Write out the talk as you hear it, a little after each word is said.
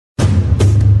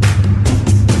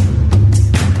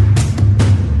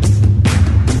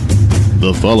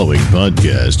The following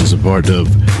podcast is a part of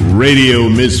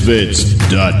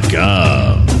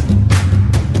RadioMisfits.com.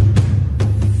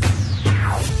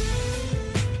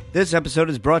 This episode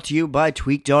is brought to you by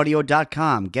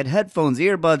TweakedAudio.com. Get headphones,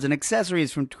 earbuds, and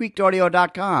accessories from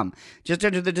TweakedAudio.com. Just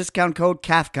enter the discount code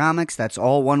CAFCOMICS, that's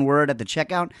all one word, at the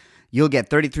checkout. You'll get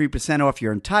 33% off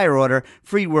your entire order,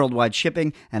 free worldwide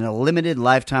shipping, and a limited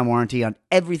lifetime warranty on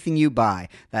everything you buy.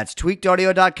 That's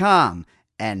TweakedAudio.com.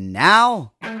 And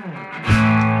now...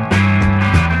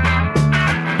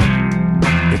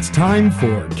 It's time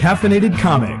for Caffeinated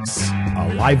Comics,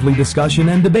 a lively discussion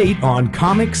and debate on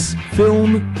comics,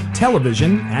 film,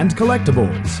 television, and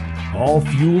collectibles, all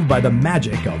fueled by the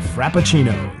magic of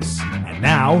Frappuccinos. And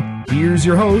now, here's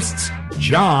your hosts,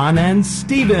 John and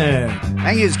Steven.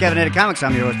 Thank you, it's Caffeinated Comics.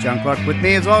 I'm your host, John Clark. With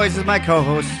me, as always, is my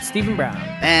co-host, Stephen Brown.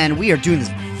 And we are doing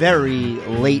this very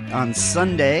late on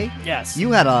Sunday. Yes.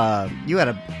 You had a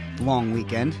long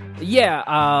weekend. Yeah,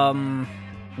 I'm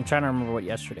trying to remember what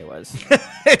yesterday was.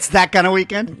 It's that kind of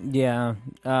weekend? Yeah,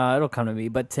 it'll come to me.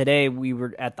 But today we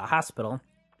were at the hospital.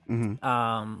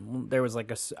 Mm-hmm. There was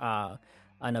like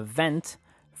an event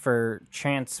for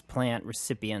transplant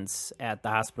recipients at the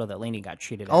hospispital that Lainey got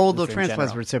treated at. Oh, the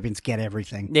transplant recipients get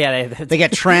everything. Yeah, they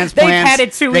get transplants. They've had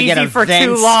it too easy for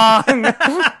too long.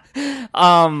 So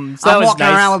I'm walking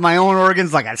around with my own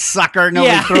organs like a sucker.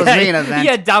 Nobody throws me an event.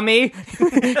 Yeah, dummy.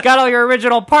 Got all your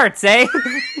original parts, eh?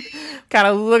 Kind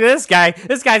of look at this guy.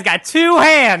 This guy's got two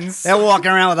hands. They're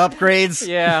walking around with upgrades.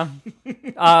 Yeah.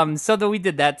 So we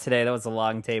did that today. That was a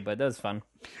long day, but that was fun.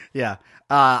 Yeah.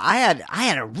 I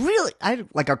had a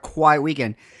quiet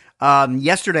weekend.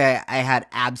 Yesterday I had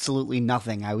absolutely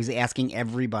nothing. I was asking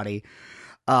everybody.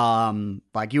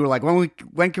 Like you were like,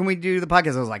 when can we do the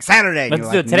podcast? I was like, Saturday. Let's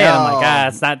do it today. No. I'm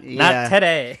like, it's not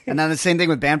today. And then the same thing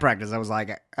with band practice. I was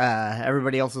like,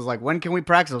 everybody else was like, when can we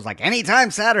practice? I was like,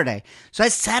 anytime Saturday. So I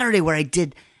had Saturday where I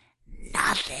did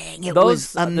nothing. It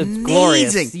was amazing.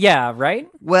 Glorious. Yeah, right?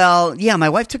 Well, yeah, my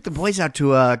wife took the boys out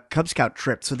to a Cub Scout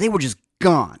trip, so they were just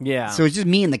gone. Yeah. So it was just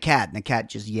me and the cat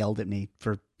just yelled at me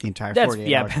for the entire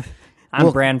 48 hours. I'm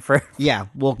Branford. Yeah,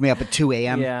 woke me up at 2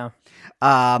 a.m. Yeah.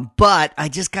 But I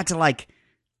just got to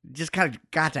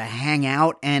got to hang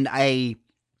out, and I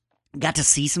got to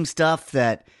see some stuff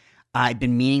that I'd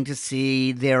been meaning to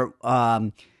see.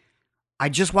 I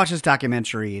just watched this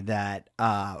documentary that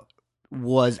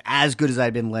was as good as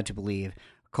I'd been led to believe,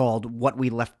 called What We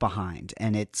Left Behind,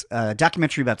 and it's a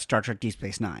documentary about Star Trek Deep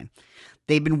Space Nine.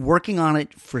 They've been working on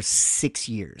it for 6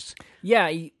 years.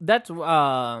 Yeah, that's.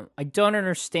 I don't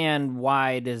understand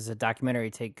why does a documentary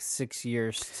take 6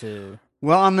 years to.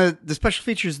 Well, on the special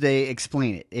features, they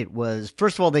explain it. It was,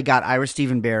 first of all, they got Ira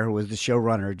Steven Behr, who was the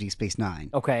showrunner of Deep Space Nine,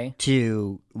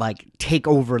 to take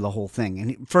over the whole thing.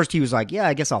 And first he was like, yeah,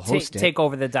 I guess I'll host it. Take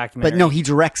over the documentary. But no, he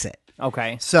directs it.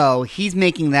 Okay. So he's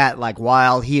making that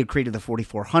while he had created the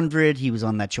 4400, he was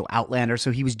on that show Outlander, so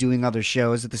he was doing other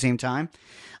shows at the same time.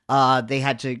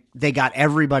 They got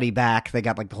everybody back. They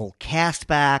got the whole cast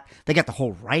back. They got the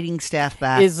whole writing staff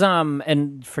back.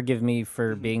 And forgive me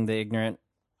for being the ignorant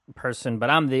person, but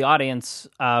I'm the audience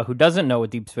who doesn't know what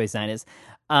Deep Space Nine is.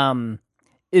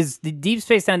 Is the Deep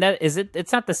Space Nine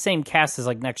it's not the same cast as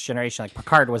Next Generation?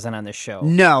 Picard wasn't on this show.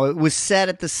 No, it was set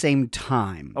at the same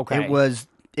time. Okay. It was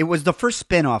the first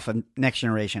spin-off of Next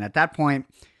Generation. At that point,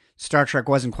 Star Trek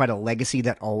wasn't quite a legacy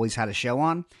that always had a show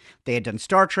on. They had done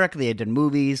Star Trek, they had done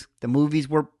movies. The movies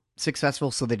were successful,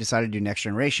 so they decided to do Next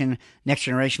Generation. Next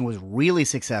Generation was really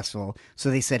successful, so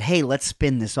they said, hey, let's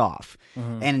spin this off.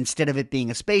 Mm-hmm. And instead of it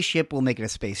being a spaceship, we'll make it a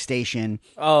space station.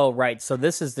 Oh, right. So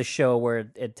this is the show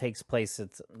where it takes place.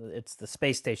 It's the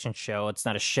space station show. It's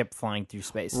not a ship flying through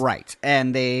space. Right.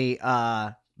 And they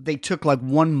took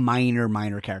one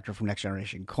minor character from Next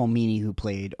Generation, Cole Meany, who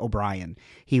played O'Brien.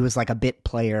 He was a bit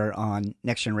player on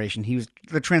Next Generation. He was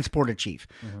the transporter chief.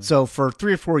 Mm-hmm. So for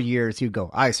 3 or 4 years, he would go,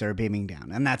 "Aye, sir, beaming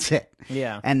down," and that's it.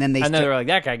 Yeah. And then they were like,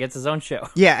 that guy gets his own show.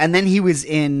 Yeah, and then he was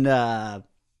in The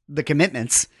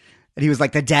Commitments. And he was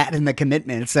the dad in The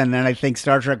Commitments. And then I think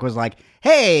Star Trek was like,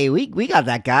 hey, we got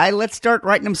that guy. Let's start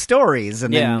writing him stories.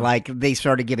 And then they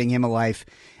started giving him a life.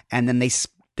 And then they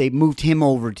moved him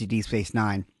over to Deep Space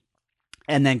Nine.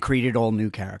 And then created all new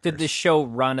characters. Did the show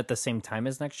run at the same time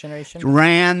as Next Generation? It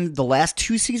ran the last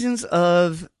 2 seasons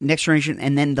of Next Generation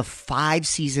and then the 5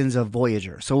 seasons of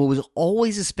Voyager. So it was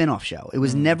always a spin-off show. It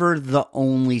was never the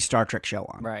only Star Trek show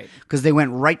on. Right. Because they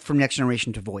went right from Next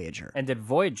Generation to Voyager. And did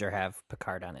Voyager have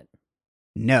Picard on it?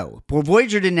 No. Well,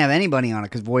 Voyager didn't have anybody on it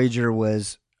because Voyager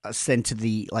was sent to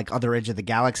the other edge of the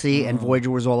galaxy, and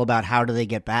Voyager was all about how do they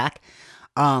get back.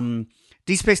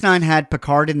 Deep Space Nine had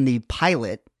Picard in the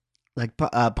pilot.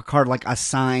 Picard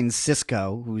assigns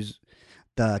Sisko, who's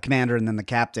the commander and then the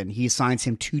captain, he assigns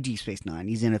him to Deep Space Nine.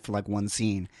 He's in it for like one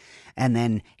scene. And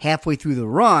then halfway through the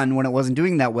run, when it wasn't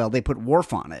doing that well, they put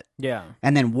Worf on it. Yeah.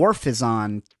 And then Worf is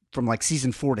on from like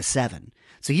season 4 to 7.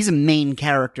 So he's a main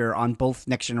character on both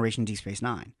Next Generation and Deep Space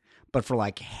Nine, but for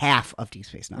like half of Deep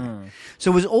Space Nine.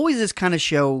 So it was always this kind of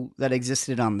show that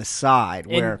existed on the side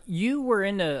where And you were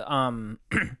into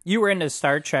you were into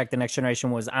Star Trek. The Next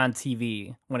Generation was on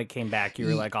TV when it came back. You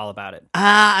were like all about it.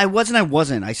 I wasn't.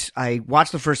 I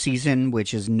watched the first season,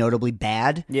 which is notably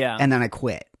bad. Yeah. And then I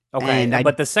quit. Okay, And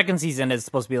but the second season is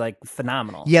supposed to be like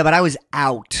phenomenal. yeah, but I was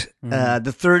out.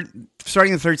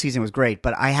 Starting the third season was great,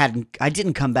 but I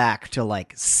didn't come back till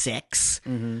like 6.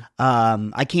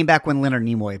 I came back when Leonard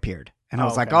Nimoy appeared. And I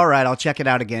was like, all right, I'll check it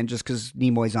out again just because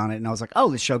Nimoy's on it. And I was like,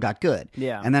 oh, this show got good.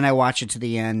 Yeah. And then I watched it to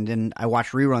the end, and I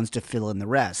watched reruns to fill in the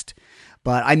rest.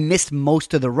 But I missed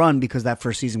most of the run because that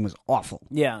first season was awful.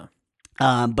 Yeah.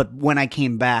 But when I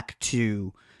came back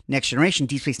to Next Generation,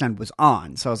 Deep Space Nine was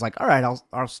on. So I was like, all right,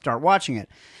 I'll start watching it.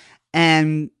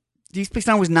 And Deep Space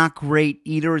Nine was not great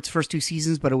either, its first 2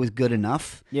 seasons, but it was good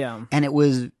enough. Yeah. And it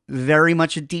was very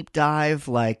much a deep dive.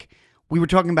 Like, we were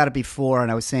talking about it before,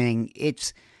 and I was saying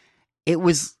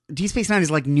Deep Space Nine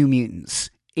is like New Mutants.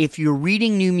 If you're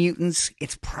reading New Mutants,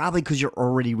 it's probably because you're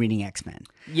already reading X-Men.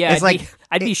 Yeah, it's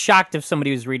I'd be shocked if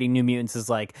somebody who's reading New Mutants is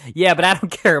like, yeah, but I don't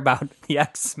care about the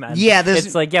X-Men. Yeah,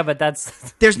 it's like, yeah, but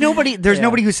that's there's nobody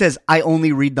who says I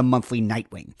only read the monthly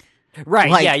Nightwing.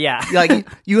 right. Like, yeah. like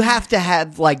you have to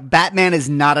have like Batman is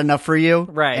not enough for you,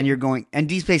 Right. And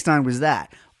Deep Space Nine was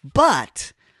that,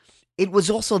 but it was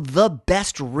also the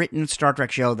best written Star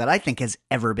Trek show that I think has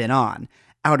ever been on.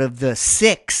 Out of the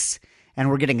 6, and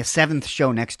we're getting a 7th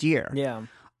show next year. Yeah.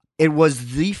 It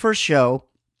was the first show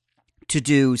to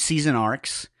do season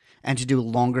arcs and to do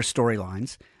longer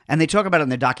storylines. And they talk about it in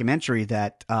the documentary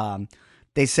that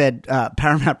they said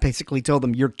Paramount basically told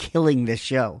them, you're killing this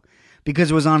show because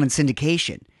it was on in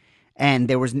syndication. And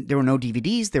there were no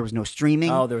DVDs, there was no streaming.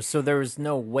 Oh, there was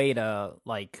no way to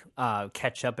like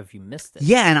catch up if you missed it.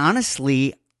 Yeah, and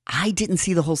honestly, I didn't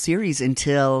see the whole series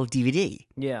until DVD.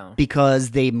 Yeah.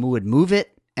 Because they would move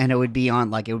it, and it would be on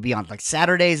like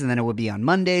Saturdays, and then it would be on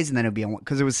Mondays, and then it would be on,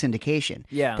 because it was syndication.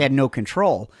 Yeah. They had no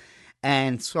control.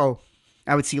 And so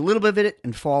I would see a little bit of it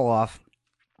and fall off.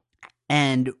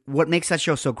 And what makes that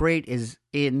show so great is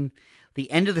in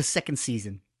the end of the second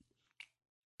season,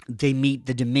 they meet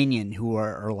the Dominion, who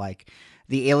are like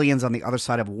the aliens on the other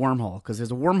side of a wormhole, because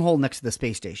there's a wormhole next to the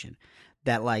space station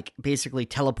that like basically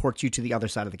teleports you to the other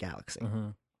side of the galaxy. Mm-hmm.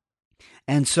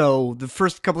 And so the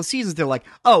first couple of seasons, they're like,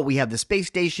 oh, we have the space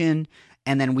station,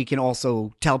 and then we can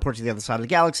also teleport to the other side of the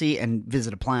galaxy and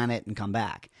visit a planet and come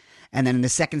back. And then in the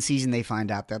second season, they find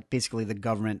out that basically the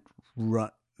government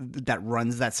that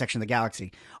runs that section of the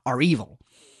galaxy are evil.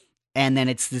 And then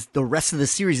the rest of the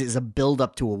series is a build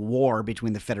up to a war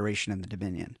between the Federation and the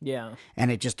Dominion. Yeah.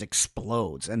 And it just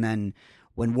explodes. And then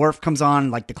when Worf comes on,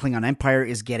 like the Klingon Empire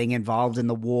is getting involved in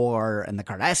the war, and the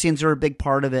Cardassians are a big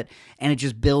part of it, and it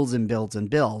just builds and builds and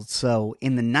builds. So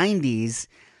in the 90s,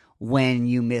 when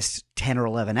you missed 10 or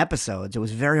 11 episodes, it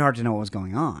was very hard to know what was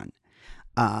going on.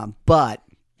 But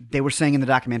they were saying in the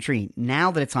documentary,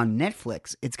 now that it's on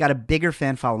Netflix, it's got a bigger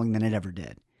fan following than it ever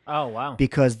did. Oh, wow.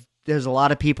 Because there's a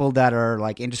lot of people that are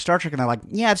like into Star Trek, and they're like,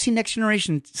 yeah, I've seen Next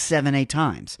Generation 7-8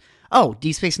 times. Oh,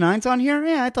 Deep Space Nine's on here?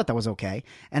 Yeah, I thought that was okay.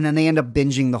 And then they end up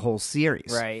binging the whole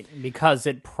series. Right, because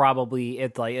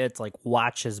it's like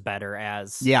watches better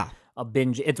as a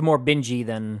binge. It's more bingey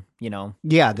than,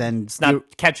 then it's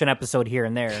not catch an episode here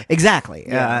and there. Exactly.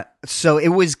 Yeah. So it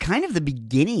was kind of the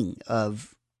beginning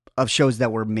of shows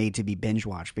that were made to be binge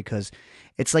watched, because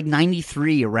it's like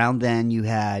 93. Around then you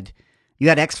had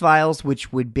X-Files,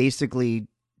 which would basically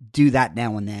do that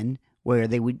now and then, where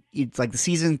it's like the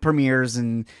season premieres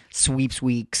and sweeps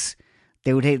weeks.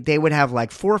 They would have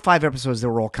like 4 or 5 episodes that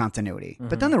were all continuity,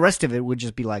 but then the rest of it would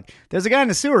just be like, there's a guy in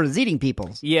the sewer that's eating people.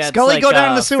 Yeah, Scully, it's like, go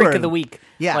down in the sewer. Freak of the week.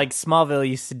 Yeah, like Smallville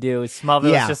used to do.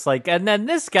 Smallville's just like, and then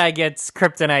this guy gets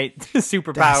kryptonite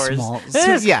superpowers.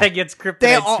 This guy gets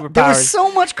kryptonite superpowers. There was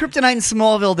so much kryptonite in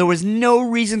Smallville. There was no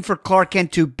reason for Clark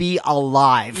Kent to be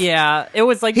alive. Yeah, it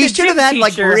was like he should have had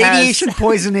like radiation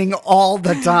poisoning all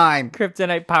the time.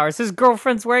 Kryptonite powers. His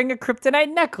girlfriend's wearing a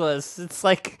kryptonite necklace. It's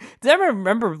like, do you ever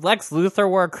remember Lex Luthor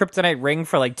wore a kryptonite ring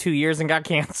for like 2 years and got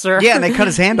cancer? Yeah, and they cut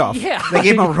his hand off. Yeah, they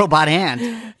gave him a robot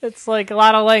hand. It's like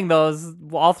Lana Lang, those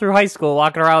all through high school,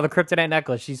 walking around with a kryptonite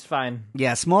necklace. She's fine.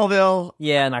 Yeah, Smallville.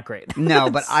 Yeah, not great. No,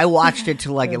 but I watched it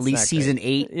to like at least season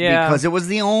 8 because it was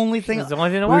the only thing. It was the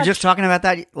only thing to we watch. were just talking about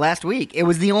that last week. It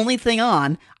was the only thing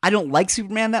on. I don't like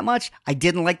Superman that much. I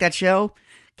didn't like that show.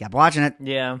 Kept watching it.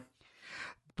 Yeah.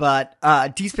 But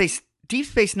Deep Deep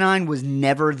Space Nine was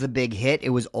never the big hit.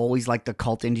 It was always like the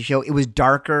cult indie show. It was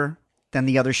darker than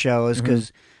the other shows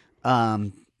because.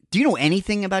 Do you know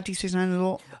anything about Deep Space Nine at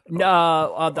all? No,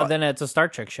 other than it's a Star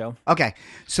Trek show. Okay,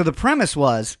 so the premise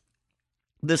was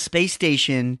the space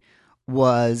station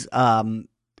was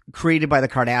created by the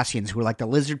Cardassians, who are like the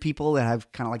lizard people that have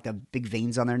kind of like the big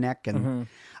veins on their neck, and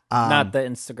Not the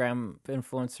Instagram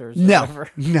influencers. Or no, whatever.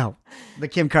 no, the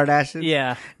Kim Kardashian.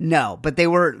 Yeah. No, but they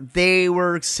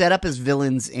were set up as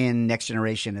villains in Next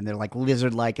Generation, and they're like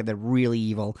lizard-like, and they're really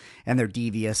evil, and they're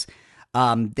devious.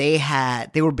 They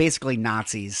were basically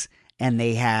Nazis, and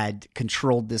they had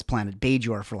controlled this planet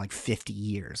Bajor for like 50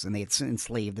 years, and they had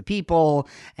enslaved the people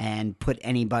and put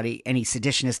any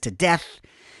seditionists to death.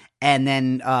 And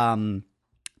then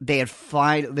they had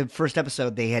the first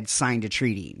episode, they had signed a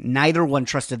treaty. Neither one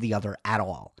trusted the other at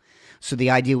all. So the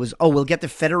idea was, we'll get the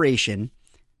Federation.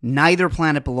 Neither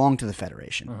planet belonged to the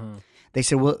Federation. They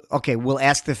said, well, okay, we'll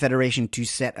ask the Federation to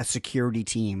set a security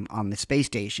team on the space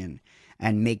station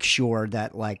and make sure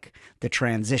that like the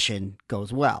transition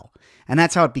goes well. And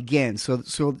that's how it begins.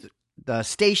 So the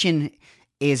station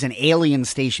is an alien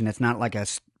station. It's not like a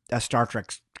Star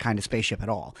Trek kind of spaceship at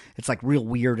all. It's like real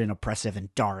weird and oppressive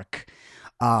and dark.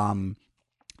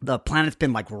 The planet's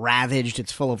been like ravaged.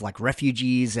 It's full of like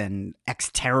refugees and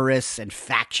ex-terrorists and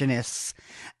factionists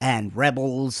and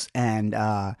rebels. And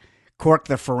Quark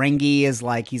the Ferengi is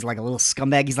like, he's like a little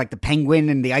scumbag. He's like the penguin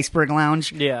in the Iceberg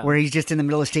Lounge, where he's just in the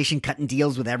middle of the station cutting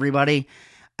deals with everybody.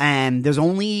 And there's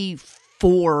only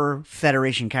 4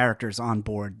 Federation characters on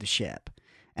board the ship.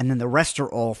 And then the rest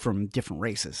are all from different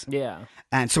races. Yeah.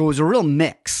 And so it was a real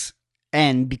mix.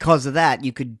 And because of that,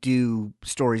 you could do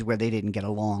stories where they didn't get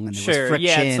along and there was friction.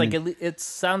 Yeah, it's like it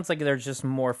sounds like there's just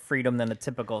more freedom than a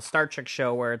typical Star Trek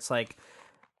show where it's like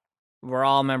we're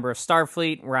all a member of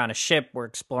Starfleet, we're on a ship, we're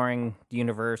exploring the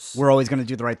universe. We're always going to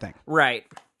do the right thing. Right.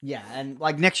 Yeah, and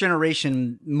like Next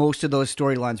Generation, most of those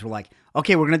storylines were like,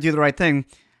 okay, we're going to do the right thing.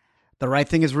 The right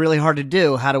thing is really hard to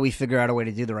do. How do we figure out a way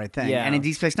to do the right thing? Yeah. And in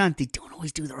Deep Space Nine, they don't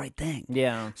always do the right thing.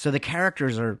 Yeah. So the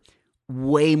characters are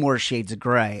way more shades of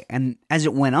gray. And as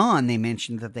it went on, they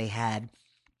mentioned that they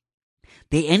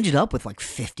ended up with like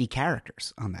 50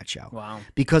 characters on that show. Wow.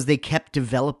 Because they kept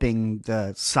developing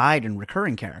the side and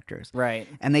recurring characters. Right.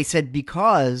 And they said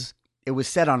because it was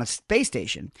set on a space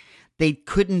station, they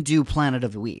couldn't do Planet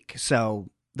of the Week. So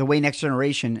the way Next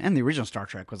Generation and the original Star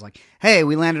Trek was like, hey,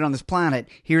 we landed on this planet.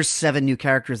 Here's 7 new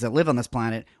characters that live on this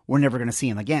planet. We're never going to see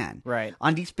them again. Right.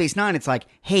 On Deep Space Nine, it's like,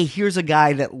 hey, here's a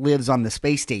guy that lives on the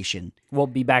space station. We'll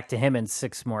be back to him in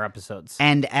 6 more episodes.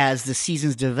 And as the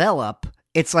seasons develop,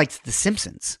 it's like The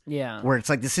Simpsons. Yeah. Where it's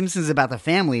like The Simpsons is about the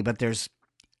family, but there's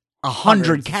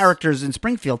 100 characters in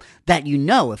Springfield that you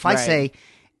know. If I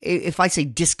say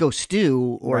Disco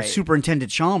Stew or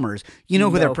Superintendent Chalmers, you know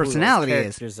who their personality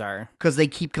is. Because they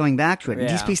keep coming back to it. And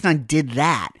Deep Space Nine did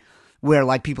that, where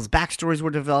like people's backstories were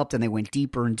developed and they went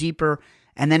deeper and deeper.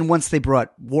 And then once they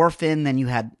brought Worf in, then you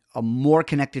had a more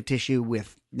connective tissue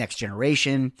with Next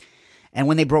Generation. And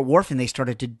when they brought Worf in, they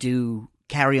started to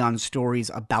carry on stories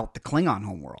about the Klingon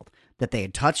homeworld that they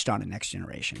had touched on in Next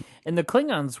Generation. And the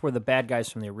Klingons were the bad guys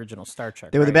from the original Star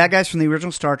Trek. They were the bad guys from the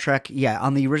original Star Trek,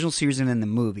 on the original series and in the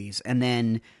movies. And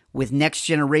then with Next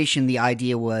Generation, the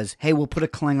idea was, hey, we'll put a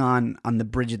Klingon on the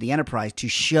bridge of the Enterprise to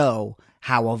show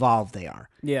how evolved they are.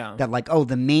 Yeah. That like,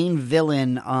 the main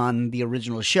villain on the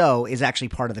original show is actually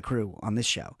part of the crew on this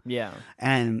show. Yeah.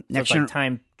 And so like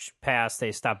time passed,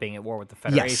 they stopped being at war with the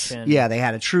Federation. Yes. Yeah, they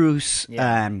had a truce.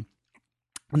 Yeah.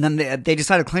 And then they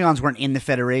decided Klingons weren't in the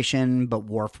Federation, but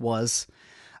Worf was.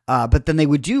 But then they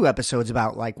would do episodes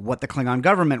about like what the Klingon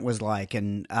government was like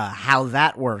and how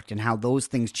that worked and how those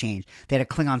things changed. They had a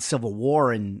Klingon civil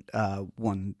war in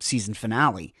one season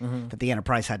finale that the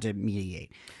Enterprise had to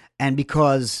mediate. And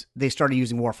because they started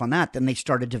using Worf on that, then they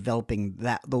started developing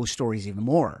those stories even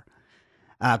more.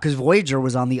 Because Voyager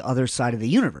was on the other side of the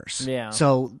universe. Yeah.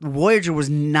 So Voyager was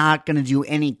not going to do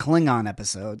any Klingon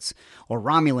episodes or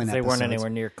Romulan episodes. They weren't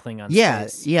anywhere near Klingon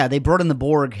space. Yeah. They brought in the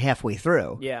Borg halfway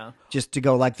through. Yeah. Just to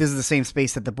go like, this is the same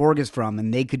space that the Borg is from,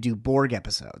 and they could do Borg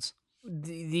episodes.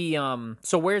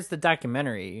 So where's the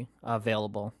documentary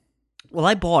available? Well,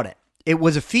 I bought it. It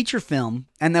was a feature film,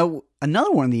 and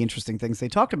another one of the interesting things they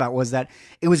talked about was that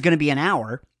it was going to be an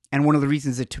hour, and one of the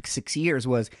reasons it took 6 years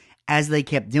was as they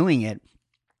kept doing it,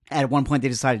 at one point they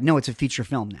decided, no, it's a feature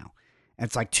film now. And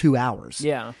it's like 2 hours.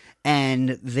 Yeah.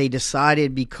 And they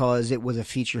decided because it was a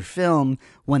feature film,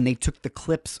 when they took the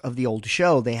clips of the old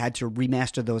show, they had to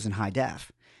remaster those in high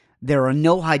def. There are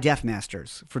no high def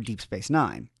masters for Deep Space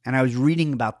Nine. And I was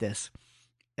reading about this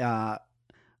while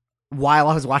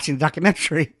I was watching the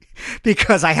documentary.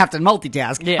 because I have to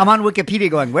multitask. Yeah. I'm on Wikipedia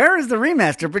going, where is the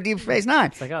remaster for Deep Space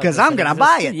Nine? Like, oh, Because this I'm going to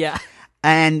buy it. Yeah.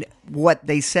 And what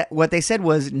they said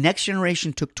was Next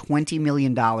Generation took $20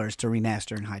 million to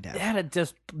remaster in high def. That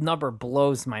just number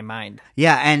blows my mind.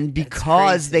 Yeah, and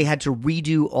because crazy. they had to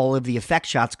redo all of the effect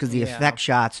shots because the effect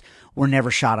shots were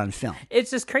never shot on film. It's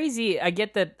just crazy. I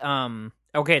get that.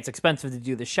 Okay, it's expensive to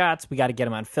do the shots. We got to get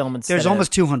them on film instead. There's of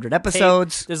almost 200 tape.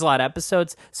 episodes. There's a lot of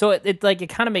episodes, so it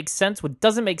kind of makes sense. What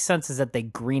doesn't make sense is that they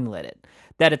greenlit it.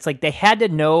 That it's like they had to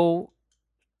know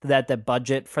that the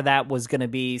budget for that was going to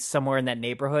be somewhere in that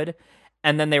neighborhood,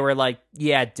 and then they were like,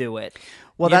 "Yeah, do it."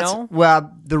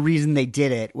 Well, the reason they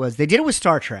did it was they did it with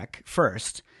Star Trek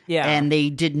first. Yeah. And they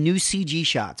did new CG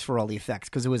shots for all the effects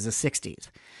because it was the 60s.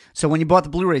 So when you bought the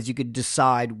Blu-rays, you could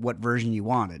decide what version you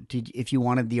wanted. If you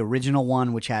wanted the original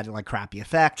one, which had like crappy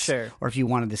effects, Sure. or if you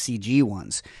wanted the CG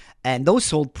ones. And those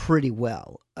sold pretty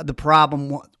well. The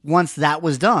problem, once that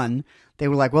was done, they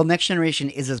were like, well, Next Generation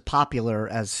is as popular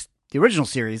as the original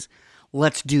series.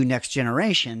 Let's do Next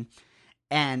Generation.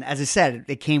 And as I said,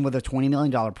 it came with a $20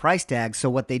 million price tag. So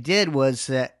what they did was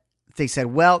they said,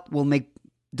 well, we'll make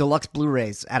deluxe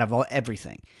Blu-rays out of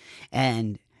everything.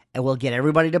 And we'll get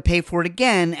everybody to pay for it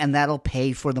again, and that'll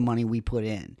pay for the money we put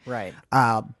in. Right.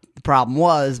 The problem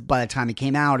was, by the time it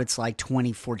came out, it's like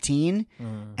 2014,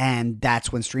 and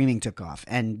that's when streaming took off,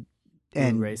 and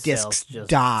Blu-ray sales discs just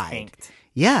died. tanked.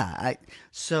 Yeah.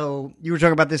 So you were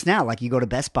talking about this now. Like you go to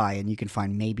Best Buy, and you can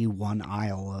find maybe one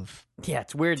aisle of... Yeah,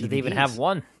 it's weird that they even DVDs. have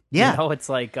one. Yeah. You know, it's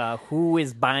like, who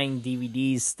is buying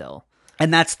DVDs still?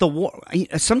 And that's the war.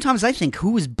 Sometimes I think,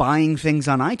 who is buying things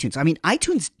on iTunes? I mean,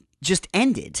 iTunes just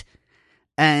ended.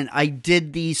 And I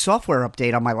did the software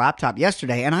update on my laptop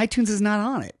yesterday, and iTunes is not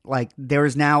on it. Like, there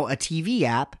is now a TV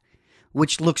app,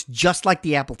 which looks just like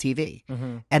the Apple TV.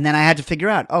 Mm-hmm. And then I had to figure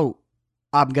out,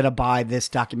 I'm going to buy this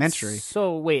documentary.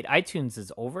 So wait, iTunes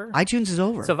is over? iTunes is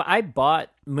over. So if I bought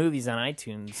movies on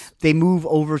iTunes... They move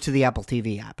over to the Apple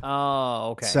TV app.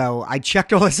 Oh, okay. So I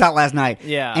checked all this out last night.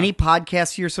 Yeah. Any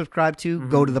podcasts you're subscribed to,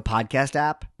 go to the podcast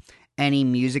app. Any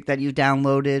music that you've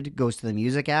downloaded goes to the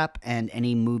music app, and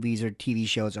any movies or TV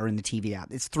shows are in the TV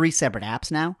app. It's 3 separate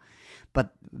apps now,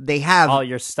 but they have... all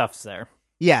your stuff's there.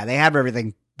 Yeah, they have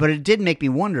everything. But it did make me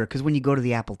wonder, because when you go to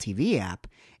the Apple TV app,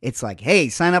 it's like, hey,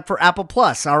 sign up for Apple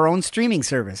Plus, our own streaming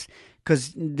service.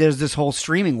 Because there's this whole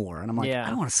streaming war. And I'm like, Yeah. I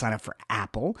don't want to sign up for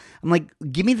Apple. I'm like,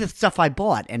 give me the stuff I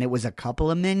bought. And it was a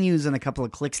couple of menus and a couple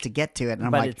of clicks to get to it. And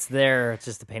I'm But like, it's there. It's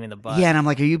just a pain in the butt. yeah. And I'm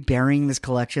like, are you burying this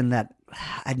collection that,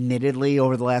 admittedly,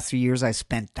 over the last few years, I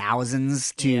spent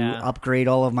thousands to Yeah. upgrade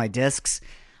all of my discs?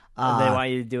 They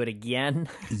want you to do it again.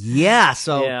 Yeah.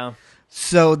 So, Yeah.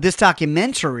 so this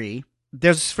documentary,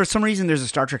 for some reason, there's a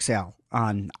Star Trek sale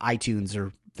on iTunes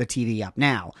or the TV app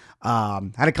now.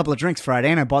 Had a couple of drinks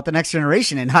Friday, and I bought the Next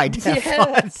Generation in high def. Yeah,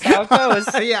 that's how it goes.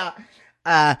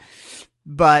 Yeah.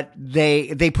 But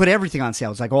they put everything on sale.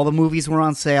 It's like all the movies were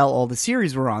on sale, all the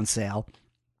series were on sale.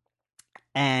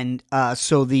 And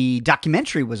so the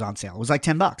documentary was on sale. It was like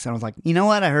 $10. And I was like, you know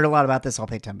what? I heard a lot about this. I'll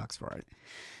pay $10 for it.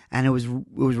 And it was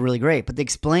really great. But they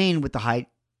explained with the high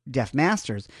def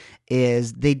masters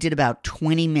is they did about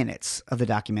 20 minutes of the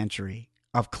documentary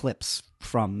of clips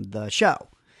from the show.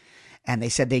 And they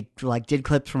said they did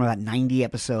clips from about 90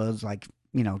 episodes,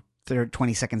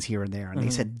 20 seconds here and there. And they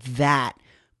said that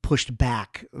pushed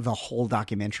back the whole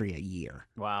documentary a year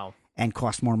Wow. and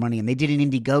cost more money. And they did an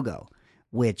Indiegogo,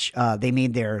 which they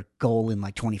made their goal in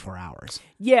 24 hours.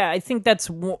 Yeah, I think that's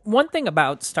one thing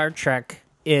about Star Trek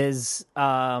is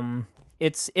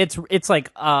it's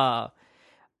like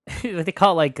they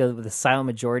call it like the silent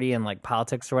majority in like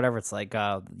politics or whatever. It's like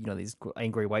these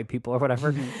angry white people or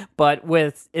whatever. But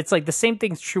it's like the same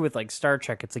thing's true with like Star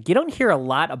Trek. It's like you don't hear a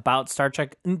lot about Star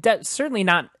Trek. That's certainly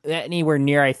not anywhere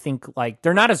near. I think like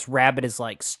they're not as rabid as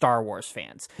like Star Wars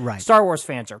fans. Right. Star Wars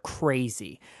fans are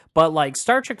crazy. But like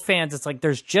Star Trek fans, it's like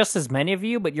there's just as many of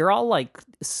you, but you're all like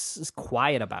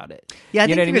quiet about it. Yeah, I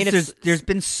You think know what I mean? there's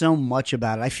been so much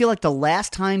about it. I feel like the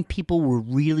last time people were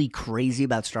really crazy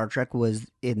about Star Trek was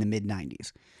in the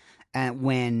mid-90s. And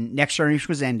when Next Generation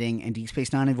was ending and Deep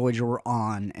Space Nine and Voyager were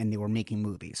on and they were making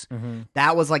movies.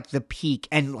 That was like the peak.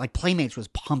 And like Playmates was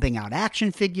pumping out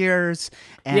action figures.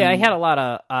 And, Yeah, I had a lot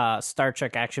of Star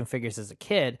Trek action figures as a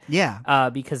kid. Yeah.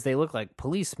 Because they look like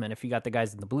policemen if you got the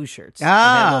guys in the blue shirts. Ah, And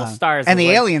they had little stars. and that the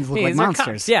look aliens look like these are monsters.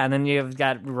 cops. Yeah, and then you've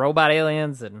got robot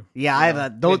aliens and Yeah, I have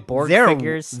a those Borg they're,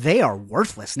 figures. They are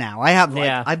worthless now. I have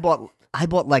Yeah. I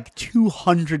bought like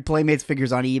 200 Playmates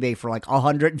figures on eBay for like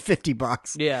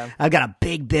 $150. Yeah. I've got a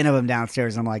big bin of them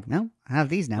downstairs. I'm like, no, I have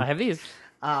these now. I have these.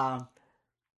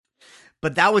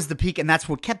 But that was the peak, and that's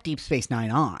what kept Deep Space Nine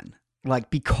on. Like,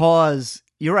 because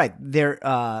you're right.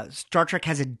 Star Trek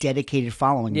has a dedicated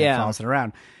following Yeah. that follows it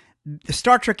around. The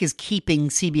Star Trek is keeping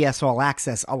CBS All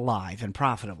Access alive and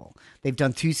profitable. They've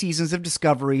done 2 seasons of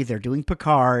Discovery. They're doing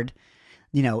Picard.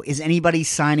 Is anybody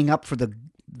signing up for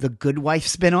the Good Wife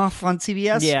spinoff on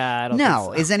CBS? Yeah, I don't No.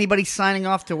 think so. Is anybody signing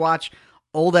off to watch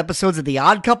old episodes of The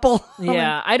Odd Couple?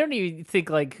 Yeah, I don't even think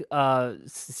like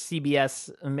CBS.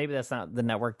 Maybe that's not the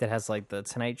network that has like the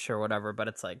Tonight Show or whatever. But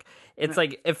it's like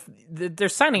if they're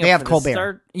signing They up have for the Colbert.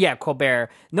 start, yeah, Colbert.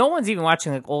 No one's even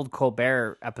watching like old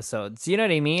Colbert episodes. You know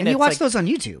what I mean? And you It's watch like, those on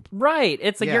YouTube. right?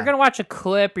 It's like Yeah. you're gonna watch a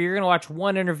clip, or you're gonna watch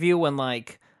one interview when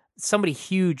like somebody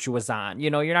huge was on.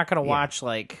 You're not gonna watch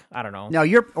like I don't know. No,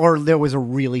 or there was a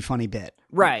really funny bit.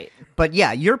 Right. But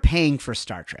yeah, you're paying for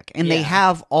Star Trek, and they Yeah.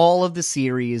 have all of the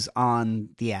series on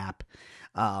the app.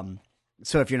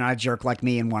 So if you're not a jerk like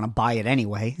me and want to buy it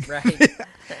anyway, Right.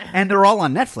 and they're all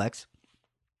on Netflix.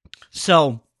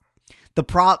 So the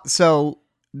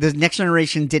Next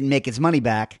Generation didn't make its money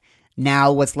back.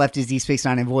 Now what's left is Deep Space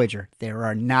Nine and Voyager. There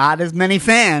are not as many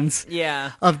fans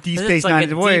Yeah. of Deep It's Space like Nine a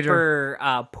and Voyager.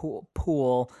 deeper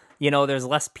pool. There's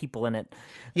less people in it.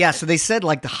 Yeah, so they said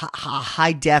like the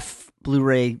high def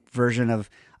Blu-ray version of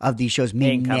these shows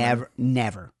may Ain't coming.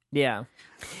 never. Yeah.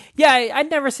 Yeah, I'd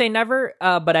never say never,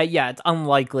 but it's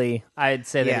unlikely. I'd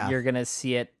say that Yeah. you're going to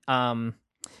see it.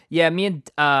 Me and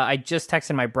I just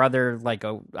texted my brother like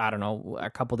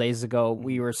a couple days ago.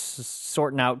 We were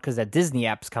sorting out because that Disney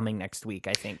app's coming next week,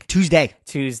 I think. Tuesday.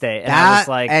 Tuesday. And I was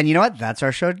like, and you know what? That's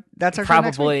our show. That's our show next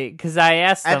week. probably, because I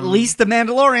asked At them. least The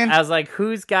Mandalorian. I was like,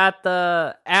 who's got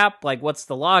the app? Like, what's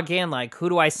the login? Like, who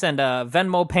do I send a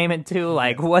Venmo payment to?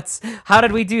 Like, how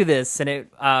did we do this? And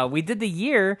we did the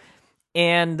year,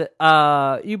 and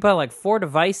you buy like 4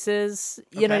 devices.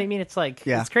 You know what I mean? It's like,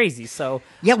 Yeah. it's crazy. So,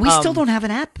 Yeah, we still don't have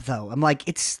an app though. I'm like,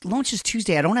 it's launches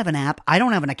Tuesday. I don't have an app. I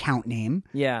don't have an account name.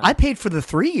 Yeah. I paid for the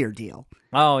 3-year deal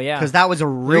oh, yeah. because that was a It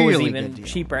really was good even deal.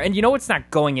 cheaper. And it's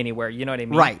not going anywhere. You know what I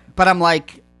mean? Right, but I'm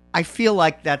like, I feel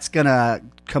like that's gonna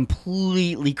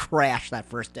completely crash that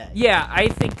first day. Yeah, I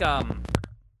think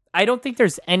I don't think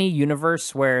there's any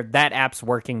universe where that app's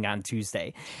working on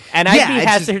Tuesday. And I'd Yeah, be it's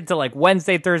hesitant to like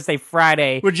Wednesday, Thursday,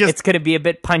 Friday. We're just- it's going to be a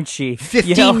bit punchy.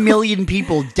 15 million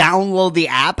people download the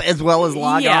app as well as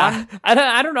log on.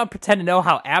 I don't know, pretend to know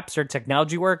how apps or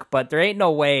technology work, but there ain't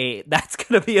no way that's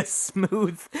going to be a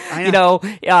smooth, I know.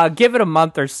 give it a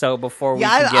month or so before we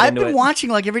Yeah, can get I've into been it. watching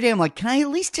like every day. I'm like, can I at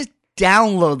least just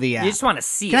download the app? You just want to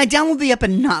see Can I it. download the app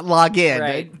and not log in?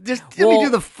 Right. Just let me Well- do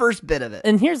the first bit of it.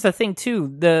 And here's the thing,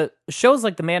 too. The shows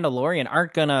like The Mandalorian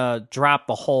aren't going to drop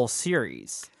the whole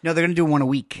series. No, they're going to do one a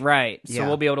week. Right. So Yeah.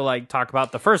 we'll be able to like talk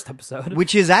about the first episode.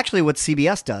 Which is actually what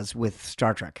CBS does with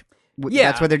Star Trek. Yeah.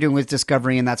 That's what they're doing with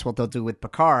Discovery, and that's what they'll do with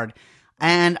Picard.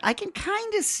 And I can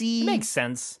kind of see... It makes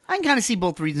sense. I can kind of see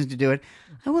both reasons to do it.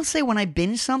 I will say when I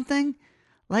binge something,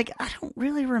 like, I don't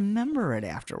really remember it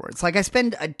afterwards. Like, I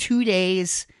spend 2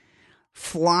 days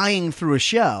flying through a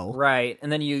show. Right.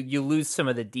 And then you lose some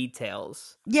of the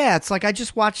details. Yeah, it's like I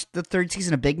just watched the 3rd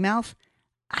season of Big Mouth.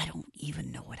 I don't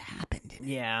even know what happened in it.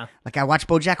 Yeah. Like, I watched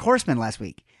BoJack Horseman last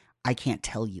week. I can't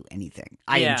tell you anything.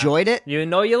 I Yeah. enjoyed it. You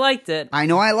know you liked it. I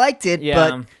know I liked it, Yeah.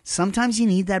 but sometimes you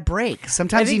need that break. I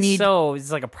Sometimes think you need... so.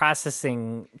 It's like a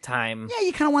processing time. Yeah,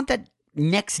 you kind of want that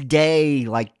next day,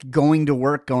 like, going to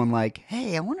work, going like,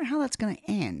 hey, I wonder how that's going to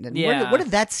end. And Yeah. what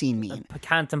did that scene mean?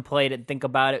 Contemplate it, think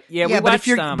about it. Yeah, we Yeah, but watched,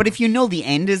 if you know the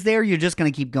end is there, you're just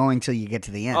going to keep going till you get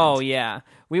to the end. Oh yeah,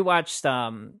 we watched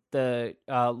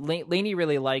Lainey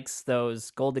really likes those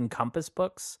Golden Compass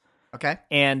books, Okay.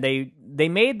 and they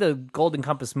made the Golden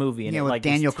Compass movie, and Yeah, it with like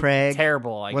Daniel was Craig.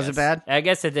 terrible. I Was it guess. bad? I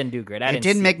guess it didn't do great. It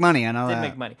didn't make money, I know Didn't that.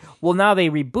 make money. Well, now they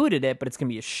rebooted it, but it's gonna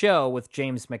be a show with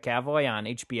James McAvoy on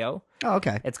HBO. Oh,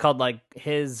 okay. It's called like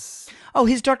his. Oh,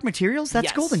 his Dark Materials? That's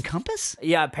Yes. Golden Compass?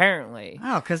 Yeah, apparently.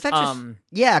 Oh, because that just...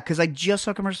 yeah, because I just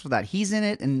saw commercials for that. He's in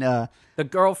it, and... The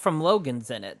girl from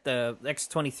Logan's in it. The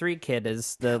X-23 kid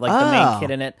is the main Oh. kid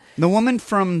in it. the woman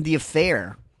from The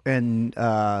Affair and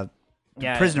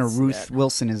Yeah, Prisoner, it's- Ruth yeah.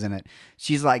 Wilson, is in it.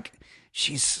 She's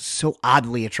so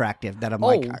oddly attractive that I'm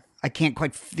like, Oh. I can't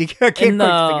quite figure out her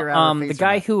The face guy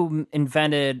right who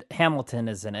invented Hamilton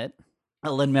is in it.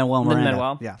 now. Lin-Manuel Miranda.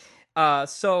 Lin-Manuel. Yeah.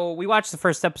 So we watched the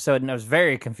first episode, and it was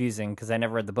very confusing because I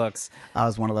never read the books. I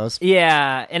was one of those.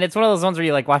 Yeah, and it's one of those ones where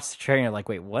you like watch the trailer and you're like,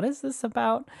 wait, what is this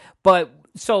about? But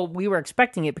so we were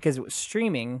expecting it because it was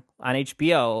streaming on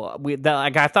HBO.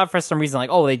 I thought for some reason like,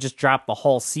 oh, they just dropped the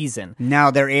whole season.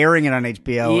 Now they're airing it on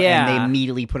HBO, Yeah. and they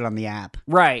immediately put it on the app.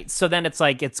 Right. So then it's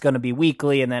like it's going to be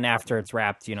weekly, and then after it's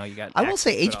wrapped, you got. I will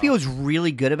say access to it HBO all. is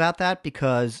really good about that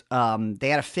because they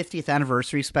had a 50th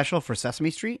anniversary special for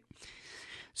Sesame Street.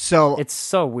 So It's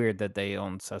so weird that they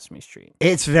own Sesame Street.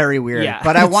 it's very weird. Yeah.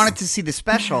 But I wanted to see the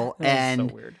special, It's and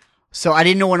so weird. so I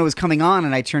didn't know when it was coming on,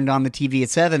 and I turned on the TV at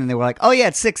 7, and they were like, "Oh yeah,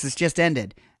 it's 6. It's just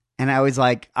ended." And I was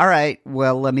like, "All right,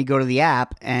 well, let me go to the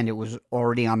app," and it was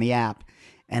already on the app.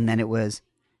 And then it was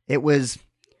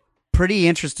pretty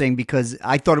interesting because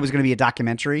I thought it was going to be a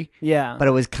documentary, Yeah. but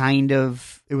it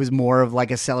was more of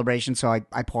like a celebration. So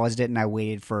I paused it and I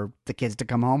waited for the kids to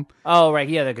come home. Oh, right.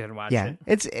 Yeah, they're going to watch Yeah,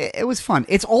 it. it was fun.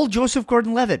 It's all Joseph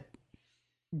Gordon-Levitt.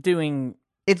 Doing...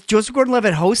 It's Joseph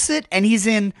Gordon-Levitt hosts it, and he's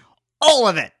in all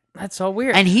of it. That's so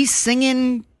weird. And he's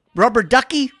singing Rubber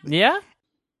Ducky. yeah?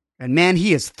 And man,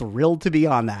 he is thrilled to be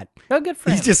on that. Oh, good for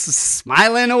him. He's just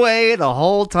smiling away the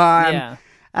whole time. Yeah.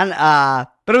 And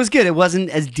but it was good. It wasn't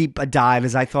as deep a dive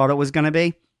as I thought it was going to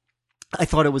be. I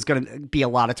thought it was going to be a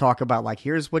lot of talk about like,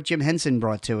 here's what Jim Henson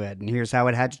brought to it, and here's how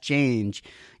it had to change,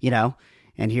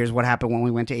 and here's what happened when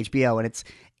we went to HBO. And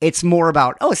it's more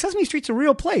about, oh, Sesame Street's a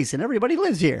real place and everybody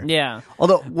lives here. Yeah.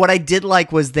 Although what I did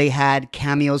like was they had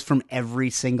cameos from every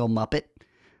single Muppet.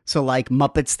 So like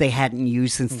Muppets they hadn't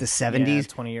used since the 70s. Yeah,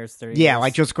 20 years, 30 Yeah, years.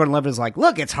 like Joseph Gordon-Levitt was like,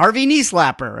 look, it's Harvey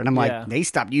Kneeslapper. And I'm like, Yeah. they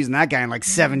stopped using that guy in like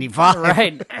 75.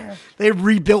 Right. They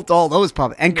rebuilt all those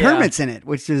puppets. And Yeah. Kermit's in it,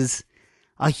 which is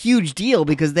a huge deal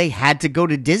because they had to go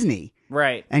to Disney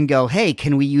Right. and go, hey,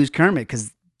 can we use Kermit?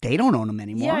 Because they don't own him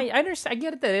anymore. Yeah, I understand. I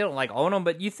get it that they don't like own them,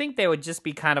 but you think they would just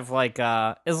be kind of like,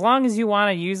 as long as you want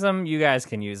to use them, you guys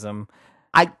can use them.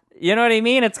 You know what I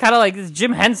mean? It's kind of like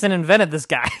Jim Henson invented this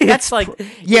guy. It's like,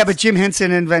 Yeah, but Jim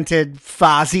Henson invented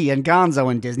Fozzie and Gonzo,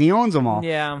 and Disney owns them all.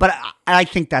 Yeah. But I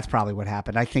think that's probably what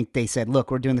happened. I think they said, look,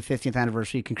 we're doing the 50th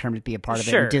anniversary. Can Kermit be a part of it?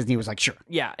 Sure. And Disney was like, sure.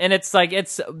 yeah, and it's like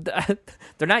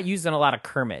they're not using a lot of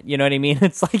Kermit. You know what I mean?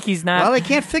 It's like he's not. Well, they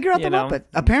can't figure out you the know. Muppet.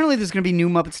 Apparently, there's going to be new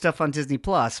Muppet stuff on Disney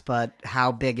Plus, but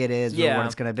how big it is or what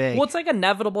it's going to be. Well, it's like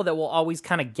inevitable that we'll always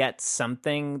kind of get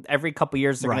something. Every couple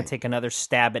years, they're going Right. to take another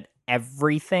stab at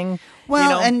everything. Well, you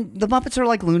know? and the Muppets are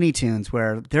like Looney Tunes,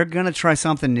 where they're going to try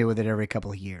something new with it every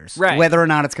couple of years. Right. Whether or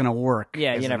not it's going to work.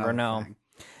 Yeah, is you never another know. thing.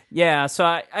 Yeah,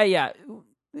 so yeah,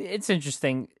 it's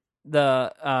interesting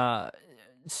the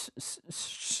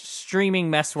streaming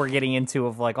mess we're getting into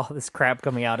of like all this crap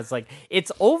coming out. It's like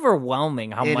it's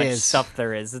overwhelming how It much is. stuff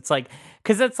there is. It's like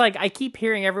because it's like I keep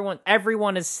hearing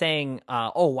everyone is saying,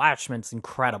 "Oh, Watchmen's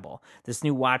incredible. This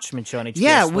new Watchmen show on HBO."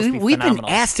 Yeah, is supposed to be we've been phenomenal."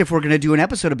 asked if we're going to do an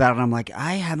episode about it. And I'm like,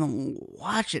 I haven't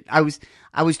watched it. I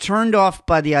was turned off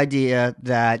by the idea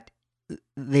that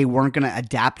they weren't going to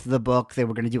adapt the book. They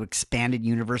were going to do expanded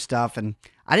universe stuff, and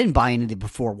I didn't buy into the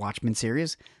Before Watchmen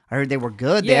series. I heard they were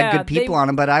good. They had Yeah, good people on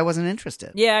them, but I wasn't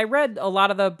interested. Yeah, I read a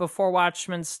lot of the Before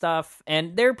Watchmen stuff,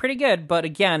 and they're pretty good. But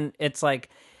again, it's like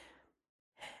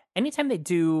anytime they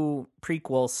do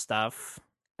prequel stuff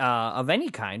of any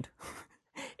kind,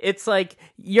 it's like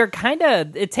you're kind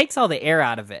of it takes all the air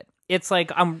out of it. It's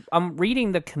like I'm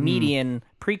reading the comedian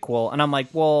prequel, and I'm like,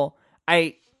 well,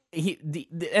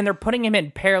 and they're putting him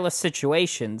in perilous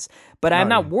situations, but I'm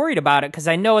not worried about it because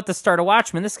I know at the start of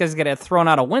Watchmen, this guy's gonna get thrown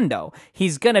out a window.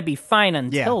 He's gonna be fine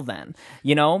until then,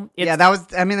 you know. Yeah, that was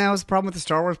the problem with the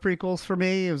Star Wars prequels for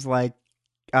me. It was like,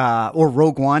 or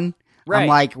Rogue One. Right. I'm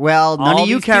like, well, none all of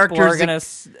you these people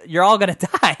characters you're all gonna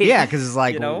die. Yeah, because it's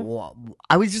like, You know? well,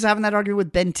 I was just having that argument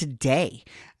with Ben today.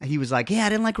 He was like, yeah, I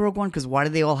didn't like Rogue One because why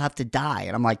did they all have to die?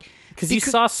 And I'm like, because you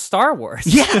saw Star Wars.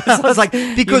 yeah. I was like,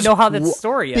 because you know how that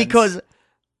story ends. Because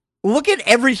look at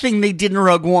everything they did in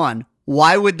Rogue One.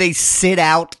 Why would they sit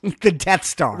out the Death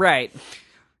Star? right,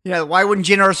 Yeah, why wouldn't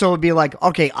Jyn Erso be like,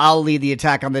 okay, I'll lead the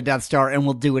attack on the Death Star and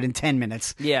we'll do it in 10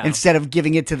 minutes. Yeah. Instead of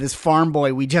giving it to this farm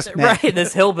boy we just met. right.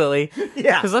 This hillbilly.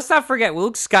 Yeah. because let's not forget,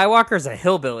 Luke Skywalker's a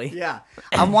hillbilly. Yeah.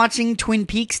 I'm watching Twin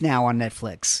Peaks now on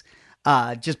Netflix,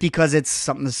 just because it's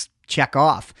something to check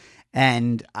off.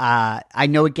 And I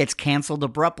know it gets canceled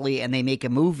abruptly and they make a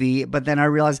movie, but then I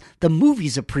realize the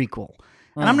movie's a prequel.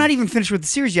 And I'm not even finished with the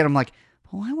series yet. I'm like,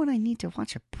 why would I need to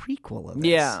watch a prequel of this?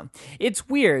 Yeah, it's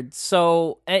weird.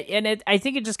 So, and I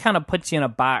think it just kind of puts you in a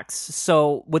box.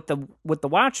 So with the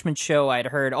Watchmen show, I'd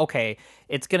heard, okay,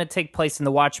 it's going to take place in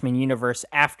the Watchmen universe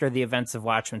after the events of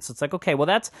Watchmen. So it's like, okay, well,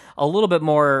 that's a little bit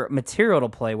more material to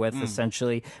play with,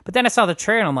 essentially. But then I saw the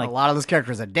trailer, and I'm like, A lot of those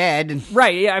characters are dead. And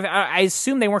right? Yeah, I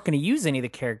assumed they weren't going to use any of the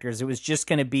characters. It was just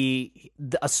going to be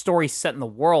a story set in the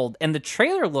world, and the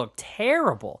trailer looked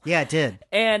terrible. yeah, it did.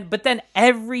 But then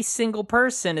every single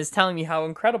person is telling me how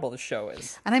incredible the show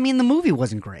is. And I mean, the movie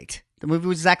wasn't great. The movie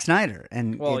was Zack Snyder.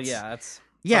 And Well, it's, yeah, that's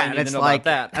Yeah, all you and need it's to know like,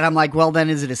 about that. and I'm like, well, then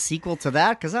is it a sequel to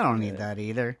that? Because I don't need that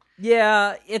either.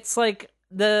 Yeah, it's like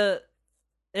I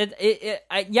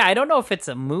don't know if it's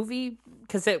a movie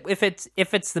because if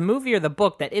it's the movie or the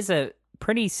book, that is a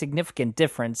pretty significant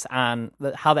difference on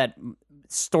how that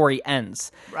story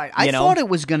ends. Right. I thought it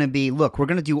was going to be, look, we're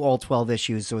going to do all 12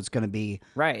 issues, so it's going to be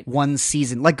one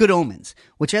season, like Good Omens,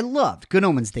 which I loved. Good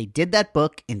Omens, they did that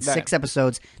book in 6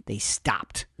 episodes. They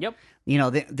stopped. Yep. You know,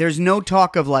 there's no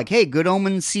talk of like, hey, Good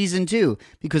Omens season 2,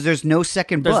 because there's no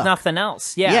second book. There's nothing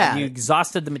else. Yeah. You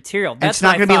exhausted the material. And it's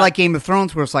not going to be like Game of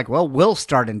Thrones where it's like, well, we'll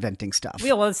start inventing stuff.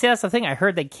 Yeah, well, see, that's the thing. I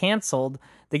heard they canceled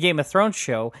the Game of Thrones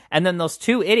show, and then those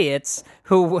 2 idiots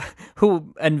who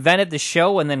invented the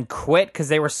show and then quit because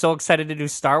they were so excited to do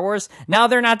Star Wars, now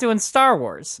they're not doing Star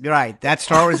Wars. Right, that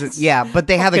Star Wars is, yeah, but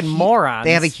they have morons.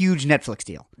 They have a huge Netflix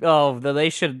deal. Oh, they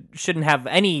shouldn't have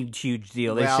any huge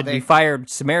deal. They should be fired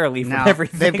summarily from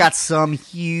everything. They've got some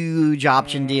huge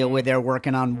option deal where they're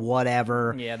working on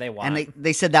whatever. Yeah, they want. And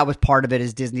they said that was part of it,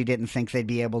 is Disney didn't think they'd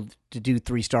be able to do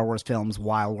 3 Star Wars films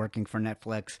while working for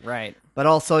Netflix. Right. But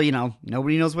also, you know,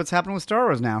 nobody knows what's happening with Star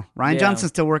Wars now. Rian Johnson's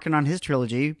still working on his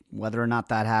trilogy, whether or not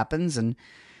that happens. And,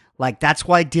 like, that's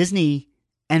why Disney,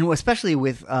 and especially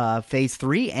with Phase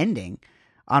 3 ending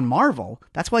on Marvel,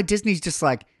 that's why Disney's just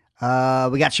like, we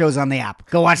got shows on the app.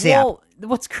 Go watch the app.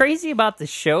 What's crazy about the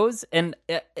shows, and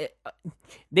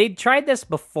they tried this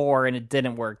before and it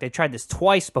didn't work. They tried this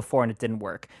twice before and it didn't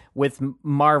work with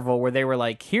Marvel, where they were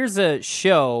like, here's a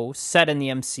show set in the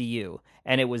MCU,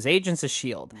 and it was Agents of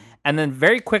S.H.I.E.L.D. And then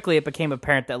very quickly it became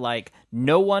apparent that, like,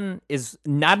 not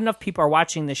enough people are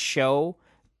watching this show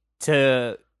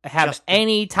to have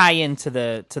any tie-in to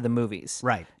the movies.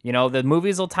 Right. You know, the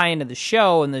movies will tie into the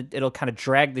show, and it'll kind of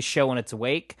drag the show in its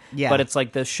wake. Yeah. But it's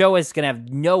like the show is going to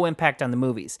have no impact on the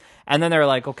movies. And then they're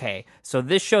like, okay, so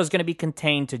this show is going to be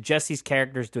contained to just these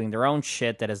characters doing their own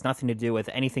shit that has nothing to do with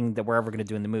anything that we're ever going to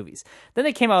do in the movies. Then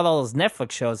they came out with all those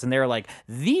Netflix shows, and they were like,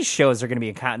 these shows are going to be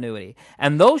in continuity.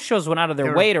 And those shows went out of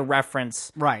their way to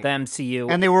reference the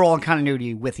MCU. And they were all in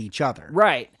continuity with each other.